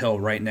top of a hill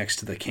right next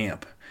to the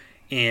camp.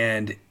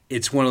 And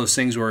it's one of those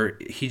things where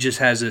he just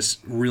has this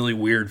really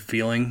weird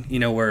feeling,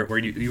 where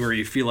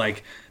you feel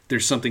like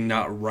there's something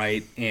not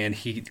right, and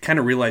he kind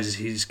of realizes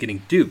he's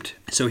getting duped.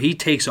 So he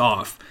takes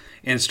off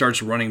and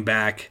starts running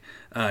back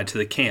to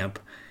the camp,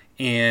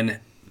 and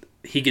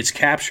he gets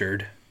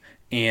captured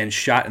and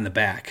shot in the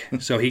back.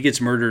 So he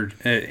gets murdered,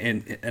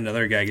 and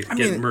another guy gets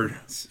murdered.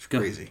 It's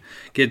crazy.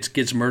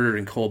 Gets murdered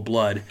in cold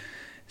blood.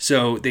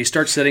 So they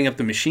start setting up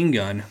the machine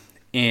gun,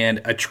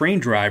 and a train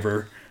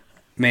driver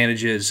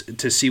manages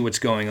to see what's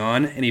going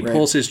on, and he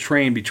pulls his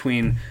train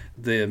between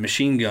the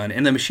machine gun.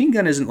 And the machine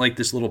gun isn't like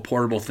this little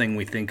portable thing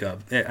we think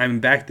of. I mean,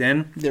 back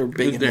then, They're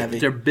big and heavy.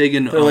 They're big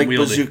and They're like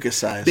unwieldy. bazooka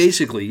size.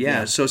 Basically,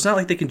 yeah. So it's not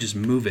like they can just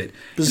move it.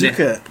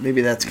 Bazooka,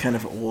 maybe that's kind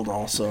of old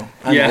also.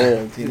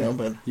 I'm old,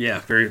 but... Yeah,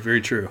 very,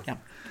 very true. Yeah.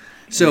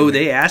 So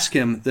they ask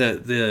him,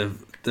 the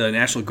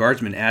National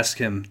Guardsmen ask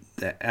him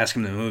to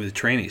move the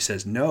train. He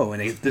says no,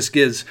 and this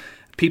gives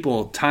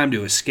people time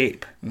to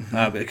escape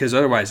because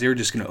otherwise they were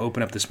just going to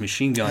open up this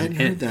machine gun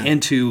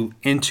into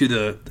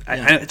the.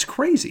 It's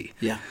crazy.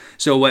 Yeah.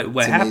 So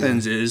what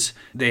happens is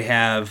they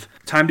have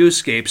time to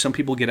escape. Some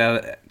people get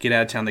out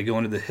of town. They go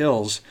into the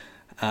hills,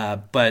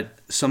 but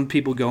some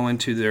people go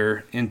into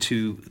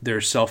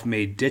their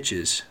self-made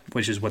ditches,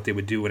 which is what they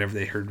would do whenever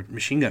they heard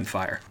machine gun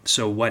fire.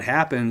 So what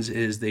happens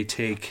is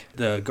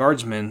the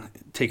guardsmen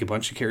take a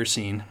bunch of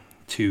kerosene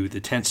to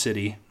the tent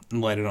city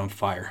and light it on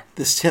fire.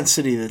 This tent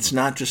city that's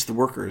not just the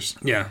workers.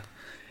 Yeah.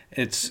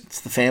 It's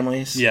the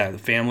families. Yeah, the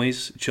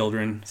families,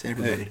 children. It's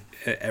everybody.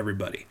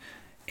 Everybody.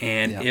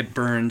 And it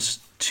burns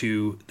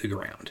to the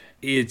ground.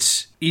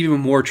 It's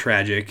even more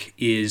tragic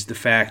is the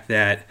fact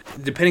that,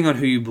 depending on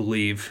who you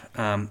believe,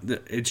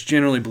 it's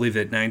generally believed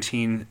that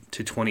 19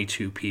 to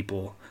 22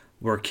 people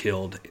were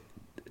killed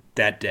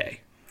that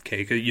day.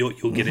 Okay, 'cause you'll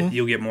get it.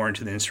 You'll get more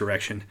into the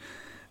insurrection,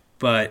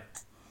 but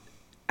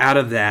out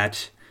of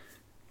that,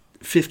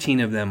 15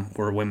 of them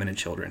were women and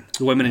children.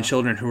 The women and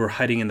children who were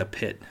hiding in the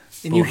pit.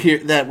 And you hear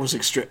that was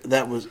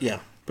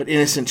but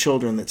innocent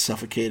children that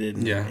suffocated,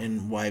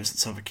 and wives that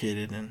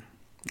suffocated, and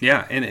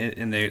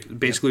and they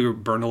basically were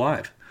burned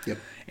alive. Yep.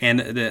 And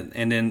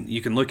then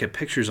you can look at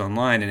pictures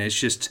online, and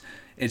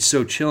it's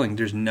so chilling.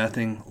 There's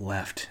nothing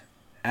left,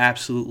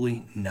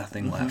 absolutely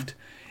nothing left.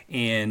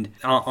 And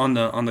on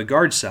the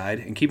guard side,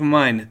 and keep in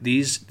mind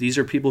these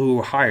are people who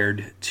were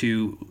hired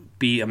to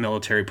be a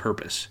military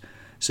purpose.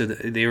 So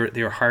they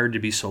were hired to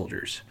be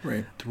soldiers.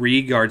 Right.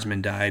 3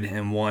 guardsmen died,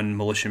 and 1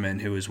 militiaman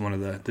who was one of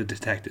the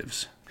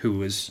detectives who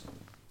was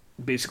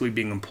basically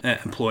being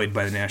employed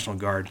by the National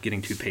Guard,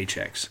 getting 2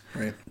 paychecks.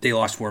 Right. They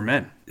lost 4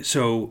 men.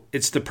 So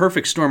it's the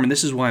perfect storm, and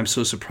this is why I'm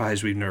so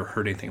surprised we've never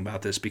heard anything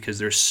about this, because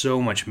there's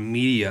so much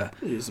media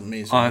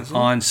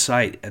on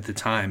site at the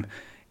time,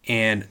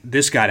 and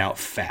this got out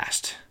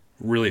fast,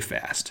 really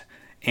fast,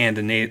 and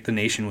the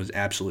nation was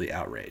absolutely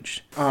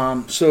outraged.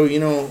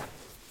 So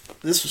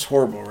this was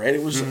horrible, right?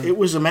 It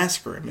was a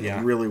massacre. I mean,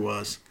 it really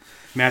was.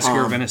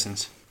 Massacre of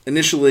innocents.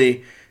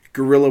 Initially,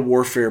 guerrilla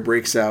warfare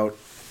breaks out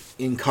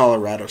in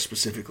Colorado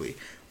specifically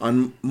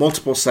on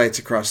multiple sites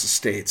across the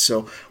state.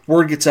 So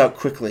word gets out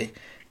quickly,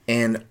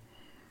 and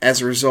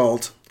as a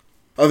result,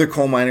 other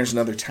coal miners and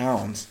other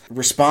towns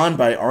respond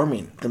by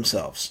arming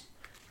themselves,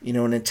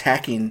 and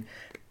attacking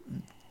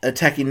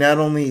not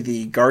only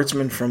the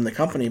guardsmen from the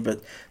company,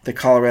 but the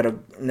Colorado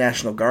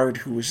National Guard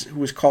who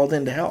was called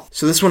in to help.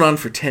 So this went on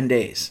for 10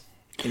 days.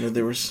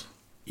 There was...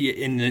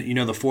 In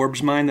the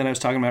Forbes mine that I was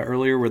talking about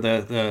earlier, where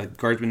the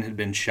guardsman had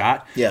been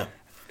shot. Yeah.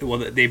 Well,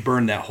 they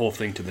burned that whole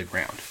thing to the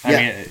ground. Yeah, I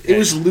mean, it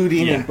was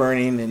looting and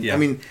burning, and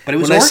but it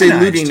was when organized. I say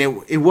looting,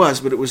 it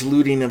was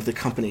looting of the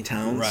company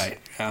towns. Right.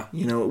 Yeah.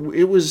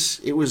 It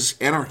was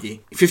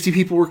anarchy. 50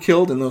 people were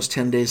killed in those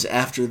 10 days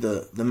after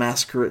the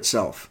massacre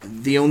itself.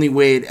 The only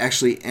way it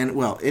actually ended,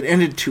 it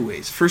ended 2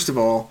 ways. First of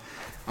all,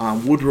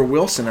 Woodrow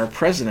Wilson, our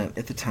president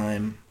at the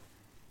time,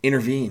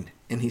 intervened.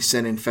 And he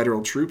sent in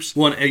federal troops.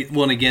 Well,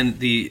 and again,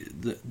 the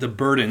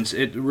burdens.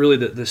 It really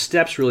the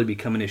steps really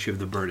become an issue of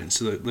the burdens.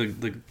 So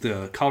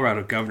the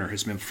Colorado governor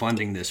has been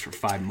funding this for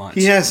 5 months.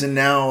 He has, and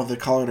now the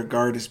Colorado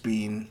Guard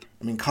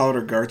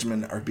Colorado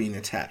Guardsmen are being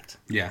attacked.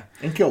 Yeah,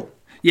 and killed.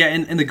 Yeah,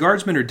 and the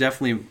Guardsmen are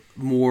definitely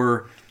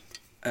more.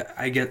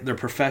 They're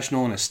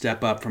professional and a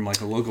step up from like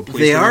a local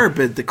police. They are,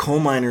 but the coal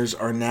miners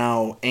are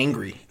now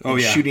angry.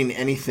 And shooting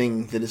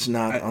anything that is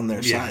not on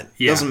their side.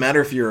 It Yeah. doesn't matter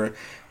if you're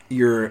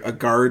a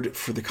guard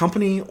for the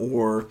company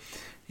or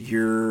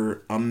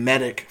you're a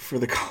medic for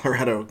the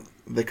Colorado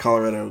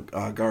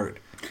Guard.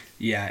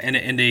 Yeah,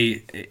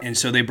 and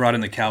so they brought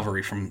in the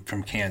cavalry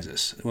from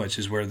Kansas, which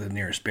is where the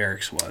nearest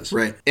barracks was.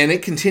 Right, and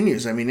it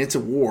continues. I mean, it's a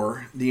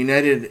war. The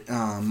United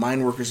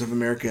Mine Workers of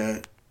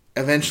America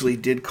eventually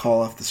did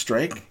call off the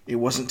strike. It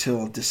wasn't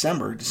till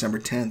December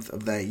 10th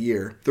of that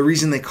year. The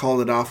reason they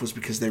called it off was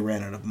because they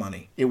ran out of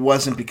money. It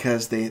wasn't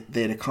because they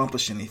had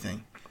accomplished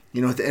anything.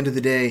 At the end of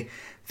the day,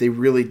 they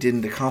really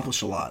didn't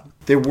accomplish a lot.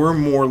 There were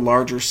more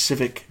larger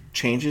civic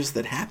changes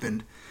that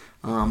happened,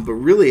 but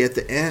really at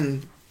the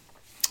end,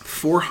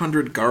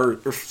 400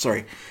 at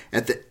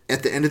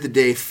the end of the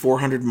day,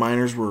 400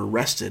 miners were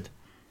arrested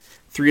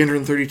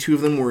 332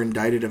 of them were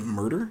indicted of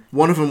murder.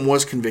 One of them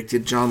was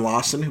convicted. John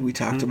Lawson, who we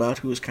talked about,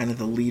 who was kind of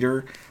the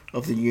leader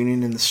of the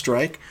union in the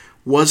strike,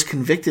 was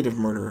convicted of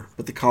murder,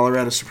 but the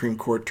Colorado Supreme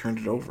Court turned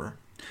it over.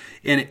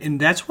 And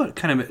that's what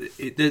kind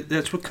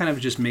of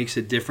just makes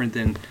it different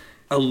than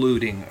a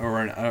looting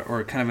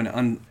or kind of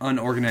an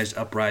unorganized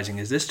uprising.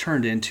 Is this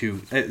turned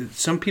into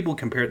some people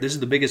compare it? This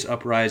is the biggest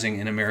uprising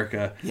in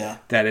America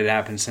that had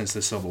happened since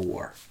the Civil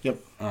War. Yep,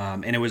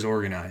 and it was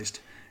organized.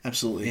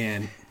 Absolutely.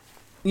 And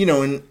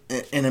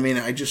and I mean,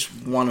 I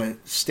just want to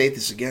state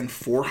this again: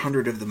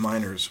 400 of the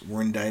miners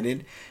were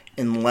indicted,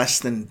 and less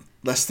than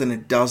a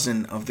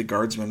dozen of the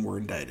guardsmen were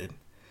indicted,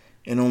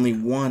 and only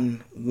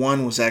one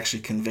was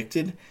actually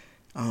convicted.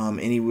 And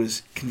he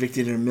was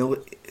convicted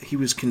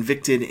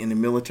in a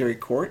military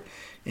court,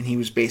 and he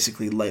was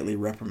basically lightly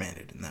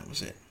reprimanded, and that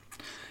was it.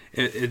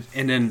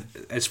 And then,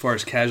 as far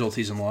as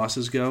casualties and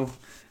losses go,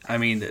 I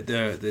mean,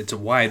 it's a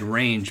wide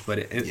range,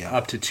 but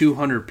up to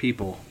 200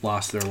 people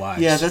lost their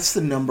lives. Yeah, that's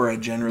the number I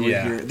generally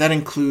hear. That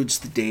includes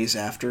the days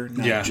after,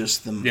 not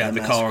just the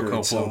the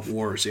Colorado Cold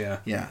Wars.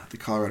 Yeah, the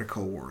Colorado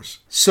Cold Wars.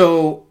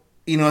 So,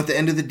 at the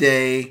end of the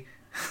day,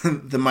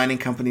 the mining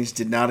companies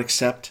did not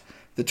accept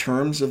the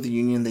terms of the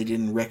union. They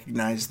didn't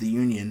recognize the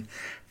union,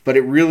 but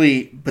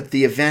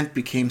the event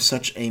became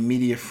such a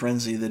media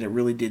frenzy that it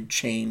really did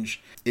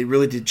change. It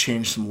really did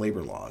change some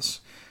labor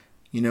laws.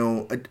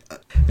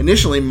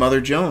 Initially,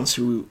 Mother Jones,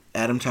 who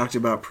Adam talked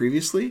about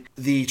previously,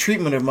 the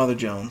treatment of Mother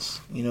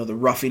Jones, the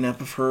roughing up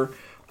of her,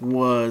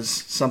 was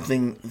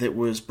something that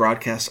was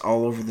broadcast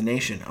all over the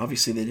nation.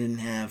 Obviously, they didn't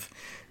have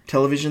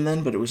television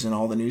then, but it was in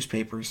all the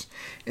newspapers.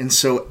 And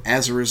so,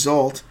 as a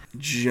result,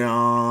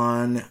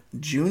 John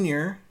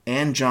Jr.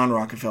 and John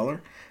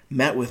Rockefeller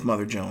met with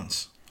Mother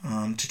Jones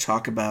to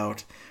talk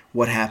about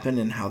what happened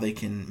and how they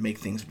can make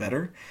things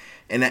better.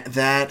 And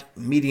that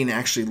meeting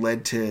actually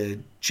led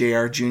to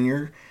J.R.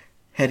 Jr.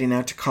 heading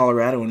out to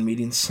Colorado and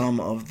meeting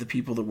some of the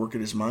people that work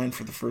at his mine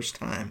for the first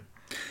time.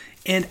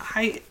 And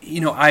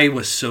I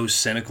was so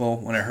cynical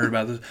when I heard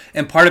about this.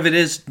 And part of it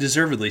is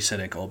deservedly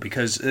cynical,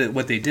 because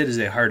what they did is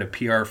they hired a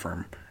PR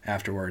firm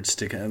afterwards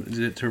to try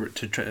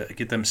to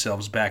get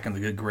themselves back in the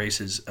good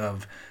graces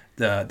of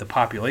the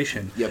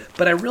population. Yep.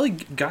 But I really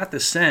got the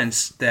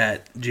sense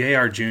that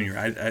J.R. Jr.,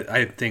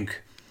 I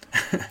think...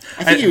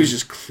 I think he was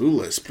just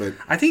clueless, but...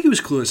 I think he was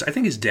clueless. I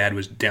think his dad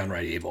was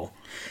downright evil.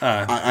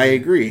 I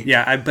agree.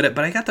 Yeah, but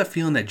I got the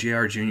feeling that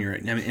J.R. Jr.,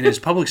 in his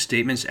public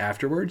statements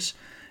afterwards...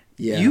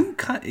 Yeah.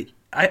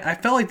 I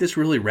felt like this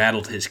really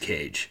rattled his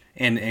cage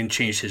and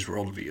changed his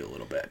worldview a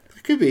little bit.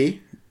 It could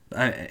be.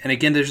 And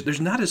again,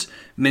 there's not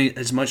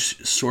as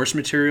much source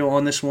material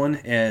on this one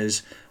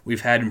as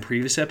we've had in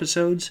previous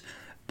episodes,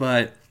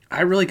 but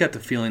I really got the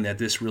feeling that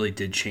this really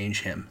did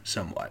change him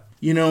somewhat.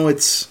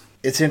 It's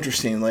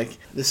interesting. Like,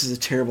 this is a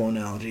terrible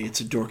analogy. It's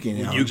a dorky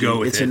analogy. You go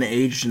with it's an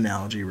aged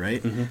analogy,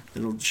 right? Mm-hmm.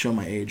 It'll show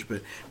my age.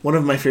 But one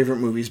of my favorite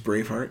movies,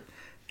 Braveheart.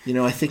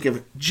 I think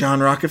of John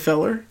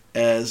Rockefeller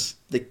as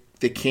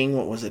the king.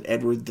 What was it,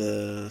 Edward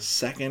II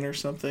or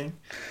something?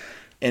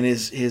 And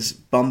his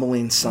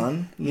bumbling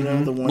son, the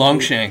one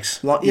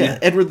Longshanks.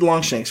 Edward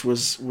Longshanks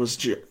was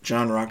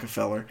John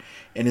Rockefeller,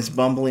 and his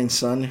bumbling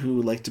son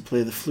who liked to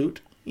play the flute,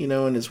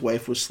 and his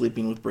wife was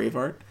sleeping with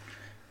Braveheart.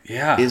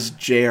 Yeah, is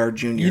J.R.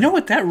 Jr. You know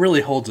what? That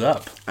really holds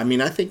up. I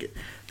mean, I think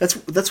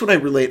that's what I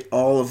relate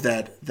all of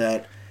that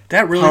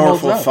really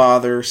powerful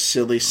father,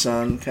 silly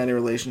son kind of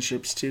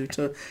relationships to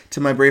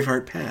my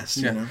Braveheart past.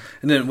 Yeah.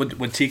 And then would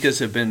Tikas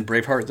have been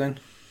Braveheart then?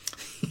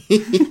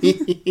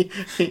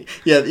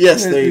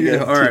 Yes, there you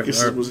go. All right.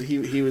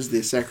 He was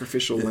the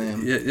sacrificial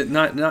lamb. Yeah,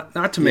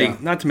 not to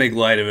make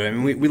light of it. I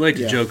mean, we like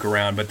to joke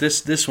around, but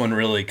this one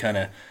really kind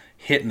of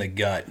hit in the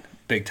gut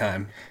big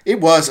time. It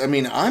was. I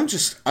mean, I'm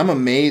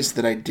amazed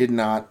that I did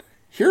not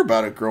hear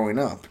about it growing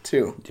up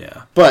too.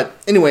 Yeah. But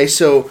anyway,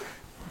 so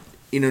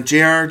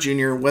J.R.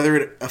 Jr., whether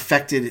it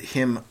affected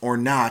him or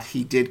not,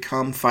 he did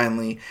come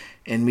finally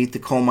and meet the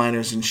coal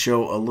miners and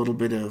show a little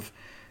bit of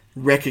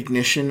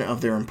recognition of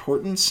their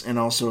importance and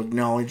also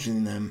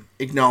acknowledging them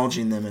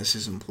as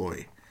his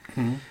employee.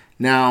 Mm-hmm.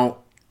 Now,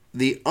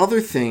 the other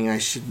thing I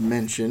should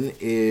mention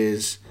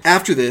is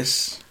after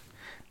this,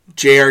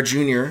 J.R.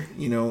 Jr.,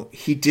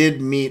 he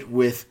did meet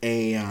with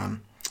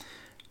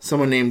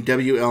someone named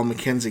W.L.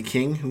 Mackenzie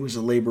King, who was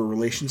a labor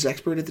relations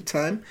expert at the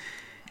time,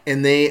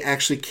 and they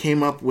actually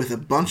came up with a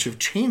bunch of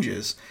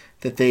changes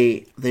that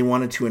they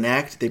wanted to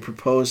enact. They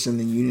proposed, and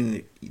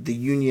the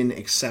union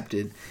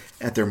accepted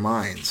at their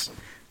mines.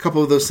 A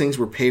couple of those things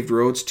were paved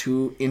roads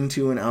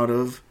into and out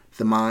of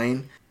the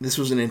mine. This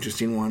was an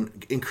interesting one,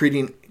 in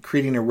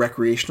creating a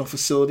recreational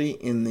facility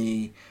in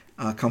the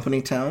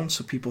company town,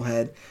 so people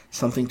had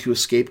something to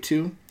escape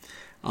to.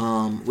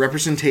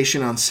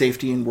 Representation on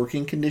safety and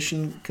working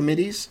condition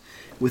committees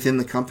within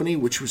the company,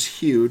 which was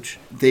huge.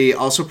 They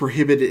also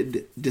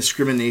prohibited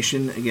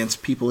discrimination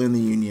against people in the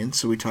union,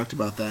 so we talked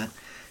about that.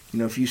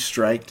 If you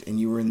striked and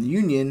you were in the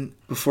union,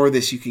 before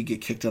this you could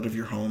get kicked out of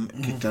your home,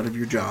 kicked out of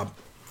your job.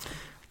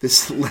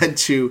 This led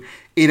to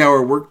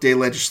 8-hour workday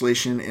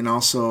legislation and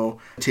also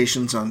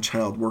limitations on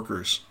child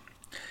workers.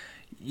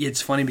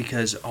 it's funny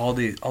because all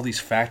these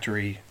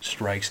factory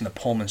strikes and the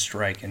Pullman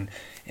strike and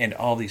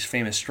all these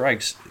famous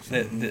strikes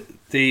that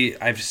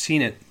I've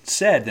seen it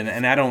said,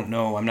 and I don't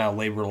know, I'm not a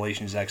labor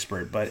relations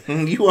expert, but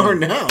you are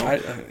now.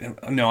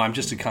 No, I'm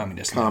just a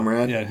communist,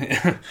 comrade.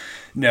 Yeah.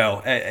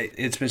 No,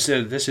 it's been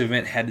said that this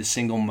event had the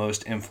single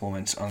most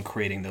influence on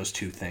creating those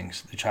two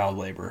things, the child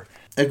labor.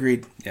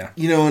 Agreed. Yeah.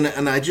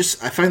 And I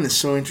find this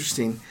so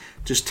interesting,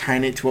 just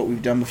tying it to what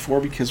we've done before,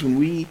 because when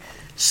we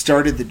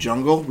started the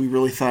Jungle, we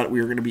really thought we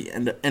were going to be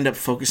end up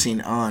focusing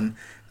on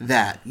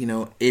that,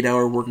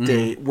 8-hour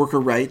workday, worker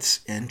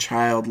rights and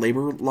child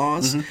labor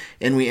laws,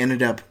 and we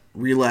ended up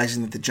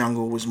realizing that the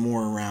Jungle was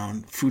more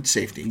around food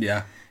safety.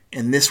 Yeah.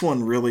 And this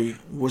one really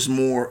was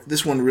more.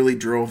 This one really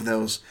drove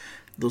those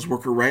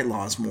worker right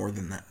laws more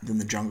than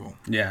the Jungle.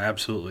 Yeah,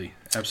 absolutely.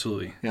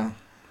 Yeah.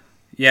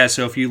 Yeah,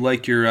 so if you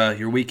like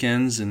your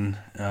weekends and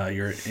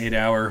your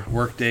 8-hour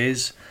work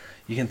days,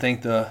 you can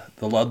thank the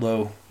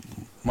Ludlow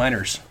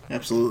miners.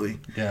 Absolutely.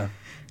 Yeah.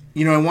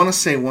 I want to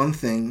say one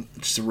thing,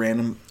 just a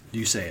random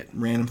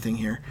thing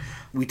here.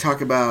 We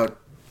talk about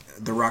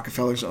the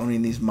Rockefellers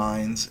owning these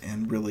mines,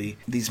 and really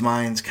these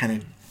mines kind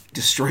of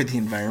destroyed the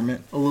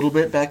environment a little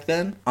bit back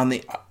then.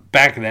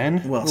 Back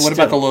then? Well, what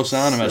about the Los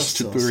Animas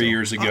 3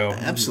 years ago?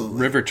 Absolutely.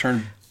 River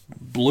turned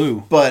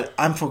blue. But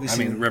I'm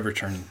focusing... the river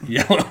turned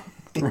yellow.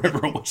 The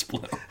river was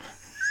blue.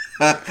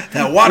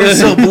 That water's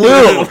so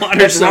blue.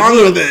 What's wrong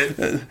with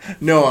it?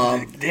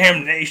 No,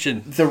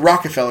 damnation. The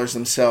Rockefellers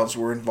themselves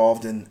were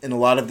involved in a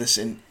lot of this,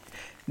 and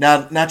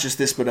not just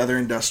this, but other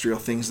industrial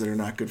things that are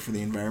not good for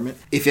the environment.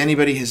 If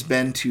anybody has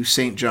been to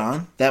St.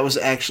 John, that was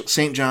actually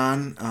St.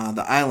 John.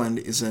 The island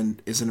is an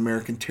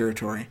American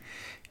territory,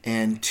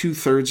 and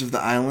 2/3 of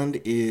the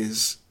island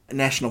is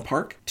national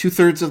park.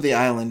 2/3 of the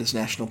island is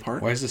national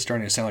park. Why is this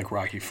starting to sound like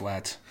Rocky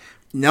Flats?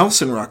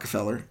 Nelson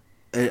Rockefeller,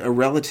 a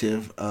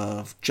relative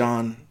of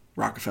John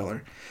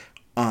Rockefeller,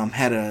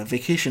 had a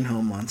vacation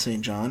home on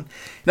St. John.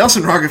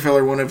 Nelson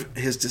Rockefeller, one of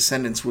his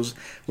descendants, was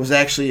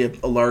actually a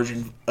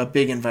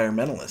big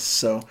environmentalist.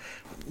 So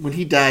when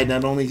he died,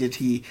 not only did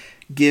he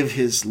give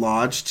his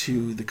lodge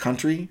to the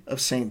country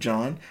of St.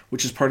 John,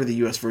 which is part of the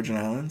U.S. Virgin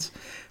Islands,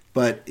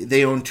 but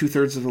they owned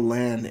 2/3 of the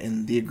land,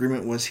 and the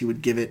agreement was he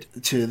would give it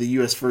to the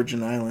U.S.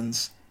 Virgin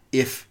Islands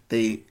if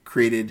they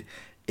created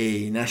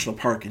a national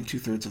park in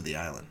 2/3 of the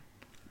island.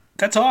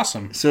 That's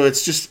awesome. So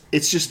it's just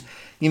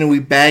we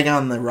bag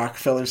on the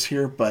Rockefellers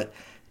here, but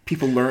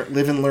people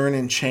live and learn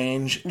and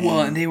change.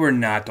 And they were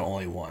not the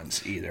only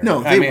ones either.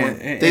 No, they weren't.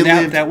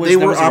 They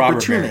were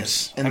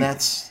opportunists, and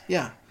that's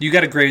You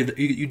got to grade.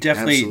 You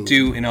definitely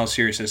do, in all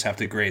seriousness, have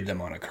to grade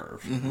them on a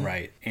curve,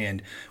 right?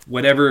 And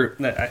whatever.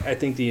 I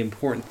think the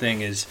important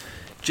thing is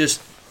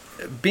just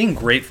being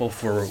grateful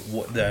for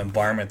the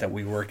environment that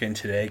we work in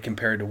today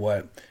compared to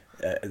what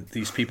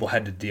these people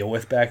had to deal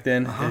with back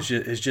then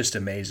is just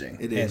amazing.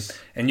 It is.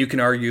 And you can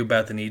argue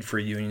about the need for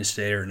a union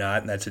state or not,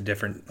 and that's a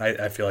different,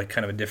 I feel like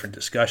kind of a different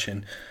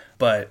discussion.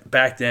 But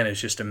back then it's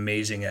just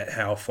amazing at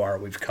how far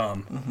we've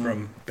come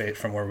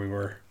from where we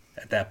were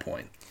at that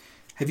point.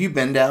 Have you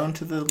been down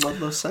to the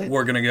Ludlow site?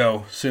 We're going to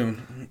go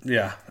soon.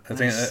 Yeah,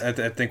 nice.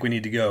 I think we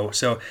need to go.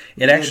 So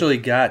it actually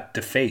got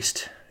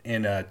defaced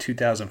in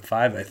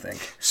 2005, I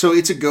think. So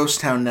it's a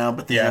ghost town now,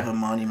 but they have a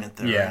monument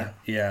there. Yeah, right?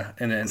 yeah,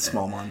 and then a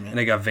small monument, and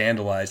it got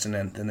vandalized, and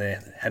then they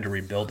had to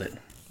rebuild it.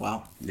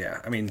 Wow. Yeah,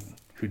 I mean,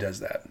 who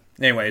does that?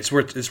 Anyway, it's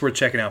worth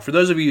checking out. For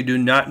those of you who do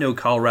not know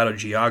Colorado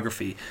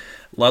geography,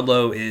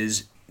 Ludlow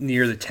is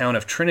near the town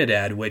of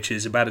Trinidad, which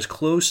is about as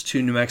close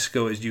to New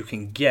Mexico as you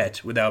can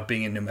get without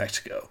being in New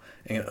Mexico.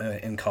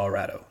 In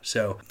Colorado,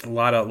 so a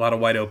lot of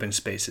wide open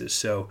spaces.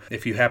 So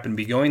if you happen to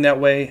be going that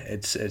way,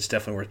 it's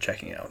definitely worth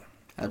checking out.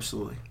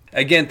 Absolutely.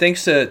 Again,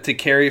 thanks to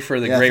Carrie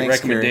for the great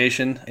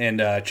recommendation, Carrie.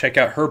 And check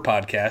out her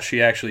podcast.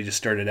 She actually just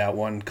started out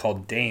one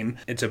called Dame.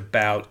 It's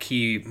about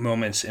key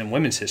moments in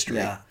women's history.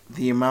 Yeah,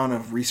 the amount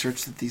of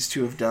research that these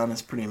two have done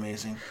is pretty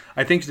amazing.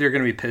 I think they're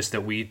going to be pissed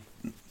that we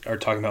are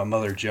talking about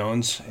Mother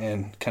Jones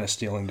and kind of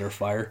stealing their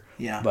fire.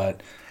 Yeah.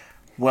 But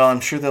well,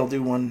 I'm sure they'll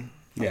do one.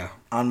 Yeah.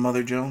 On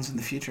Mother Jones in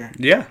the future.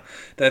 Yeah.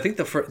 I think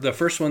the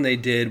first one they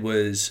did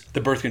was the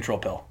birth control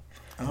pill.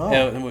 Oh.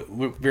 Yeah,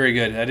 very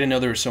good. I didn't know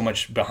there was so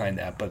much behind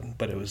that,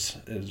 but it was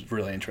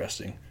really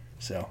interesting.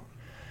 So,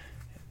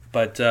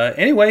 but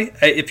anyway,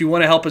 if you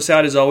want to help us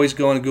out, as always,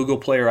 go on Google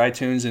Play or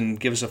iTunes and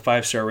give us a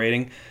 5-star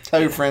rating.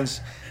 Tell your friends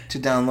to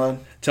download.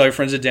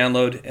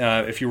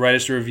 If you write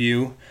us a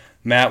review,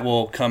 Matt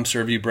will come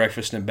serve you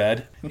breakfast in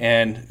bed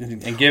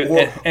and give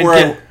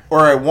or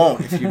I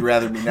won't if you'd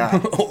rather me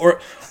not.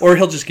 or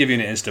he'll just give you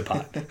an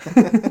Instapot.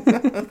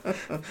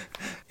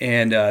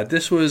 And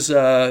this was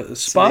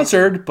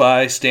sponsored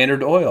by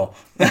Standard Oil.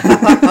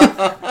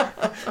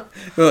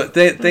 Well,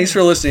 thanks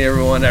for listening,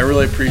 everyone. I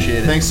really appreciate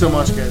it. Thanks so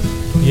much, guys.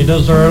 It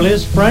was early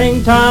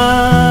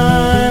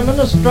springtime and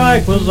the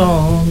strike was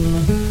on.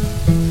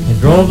 It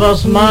drove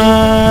us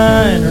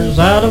miners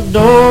out of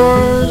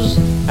doors,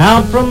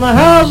 out from the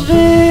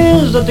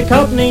houses that the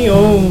company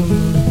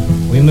owned.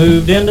 We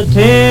moved into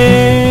tents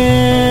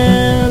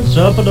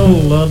up at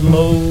old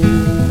Ludlow.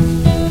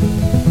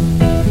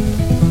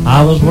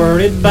 I was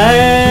worried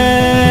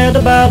bad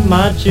about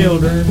my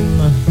children,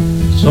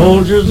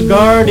 soldiers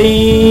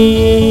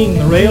guarding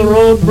the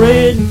railroad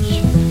bridge.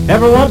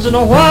 Every once in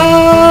a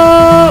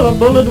while a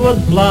bullet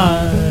would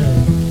fly,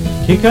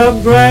 kick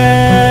up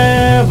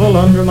gravel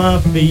under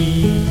my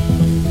feet.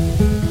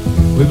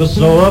 We were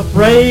so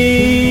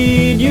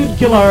afraid you'd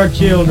kill our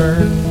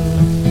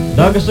children,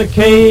 dug us a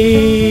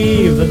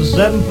cave that was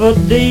 7 foot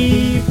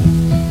deep,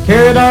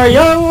 carried our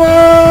young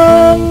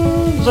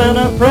ones and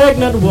a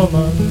pregnant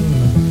woman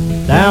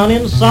down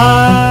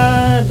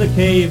inside the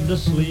cave to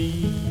sleep.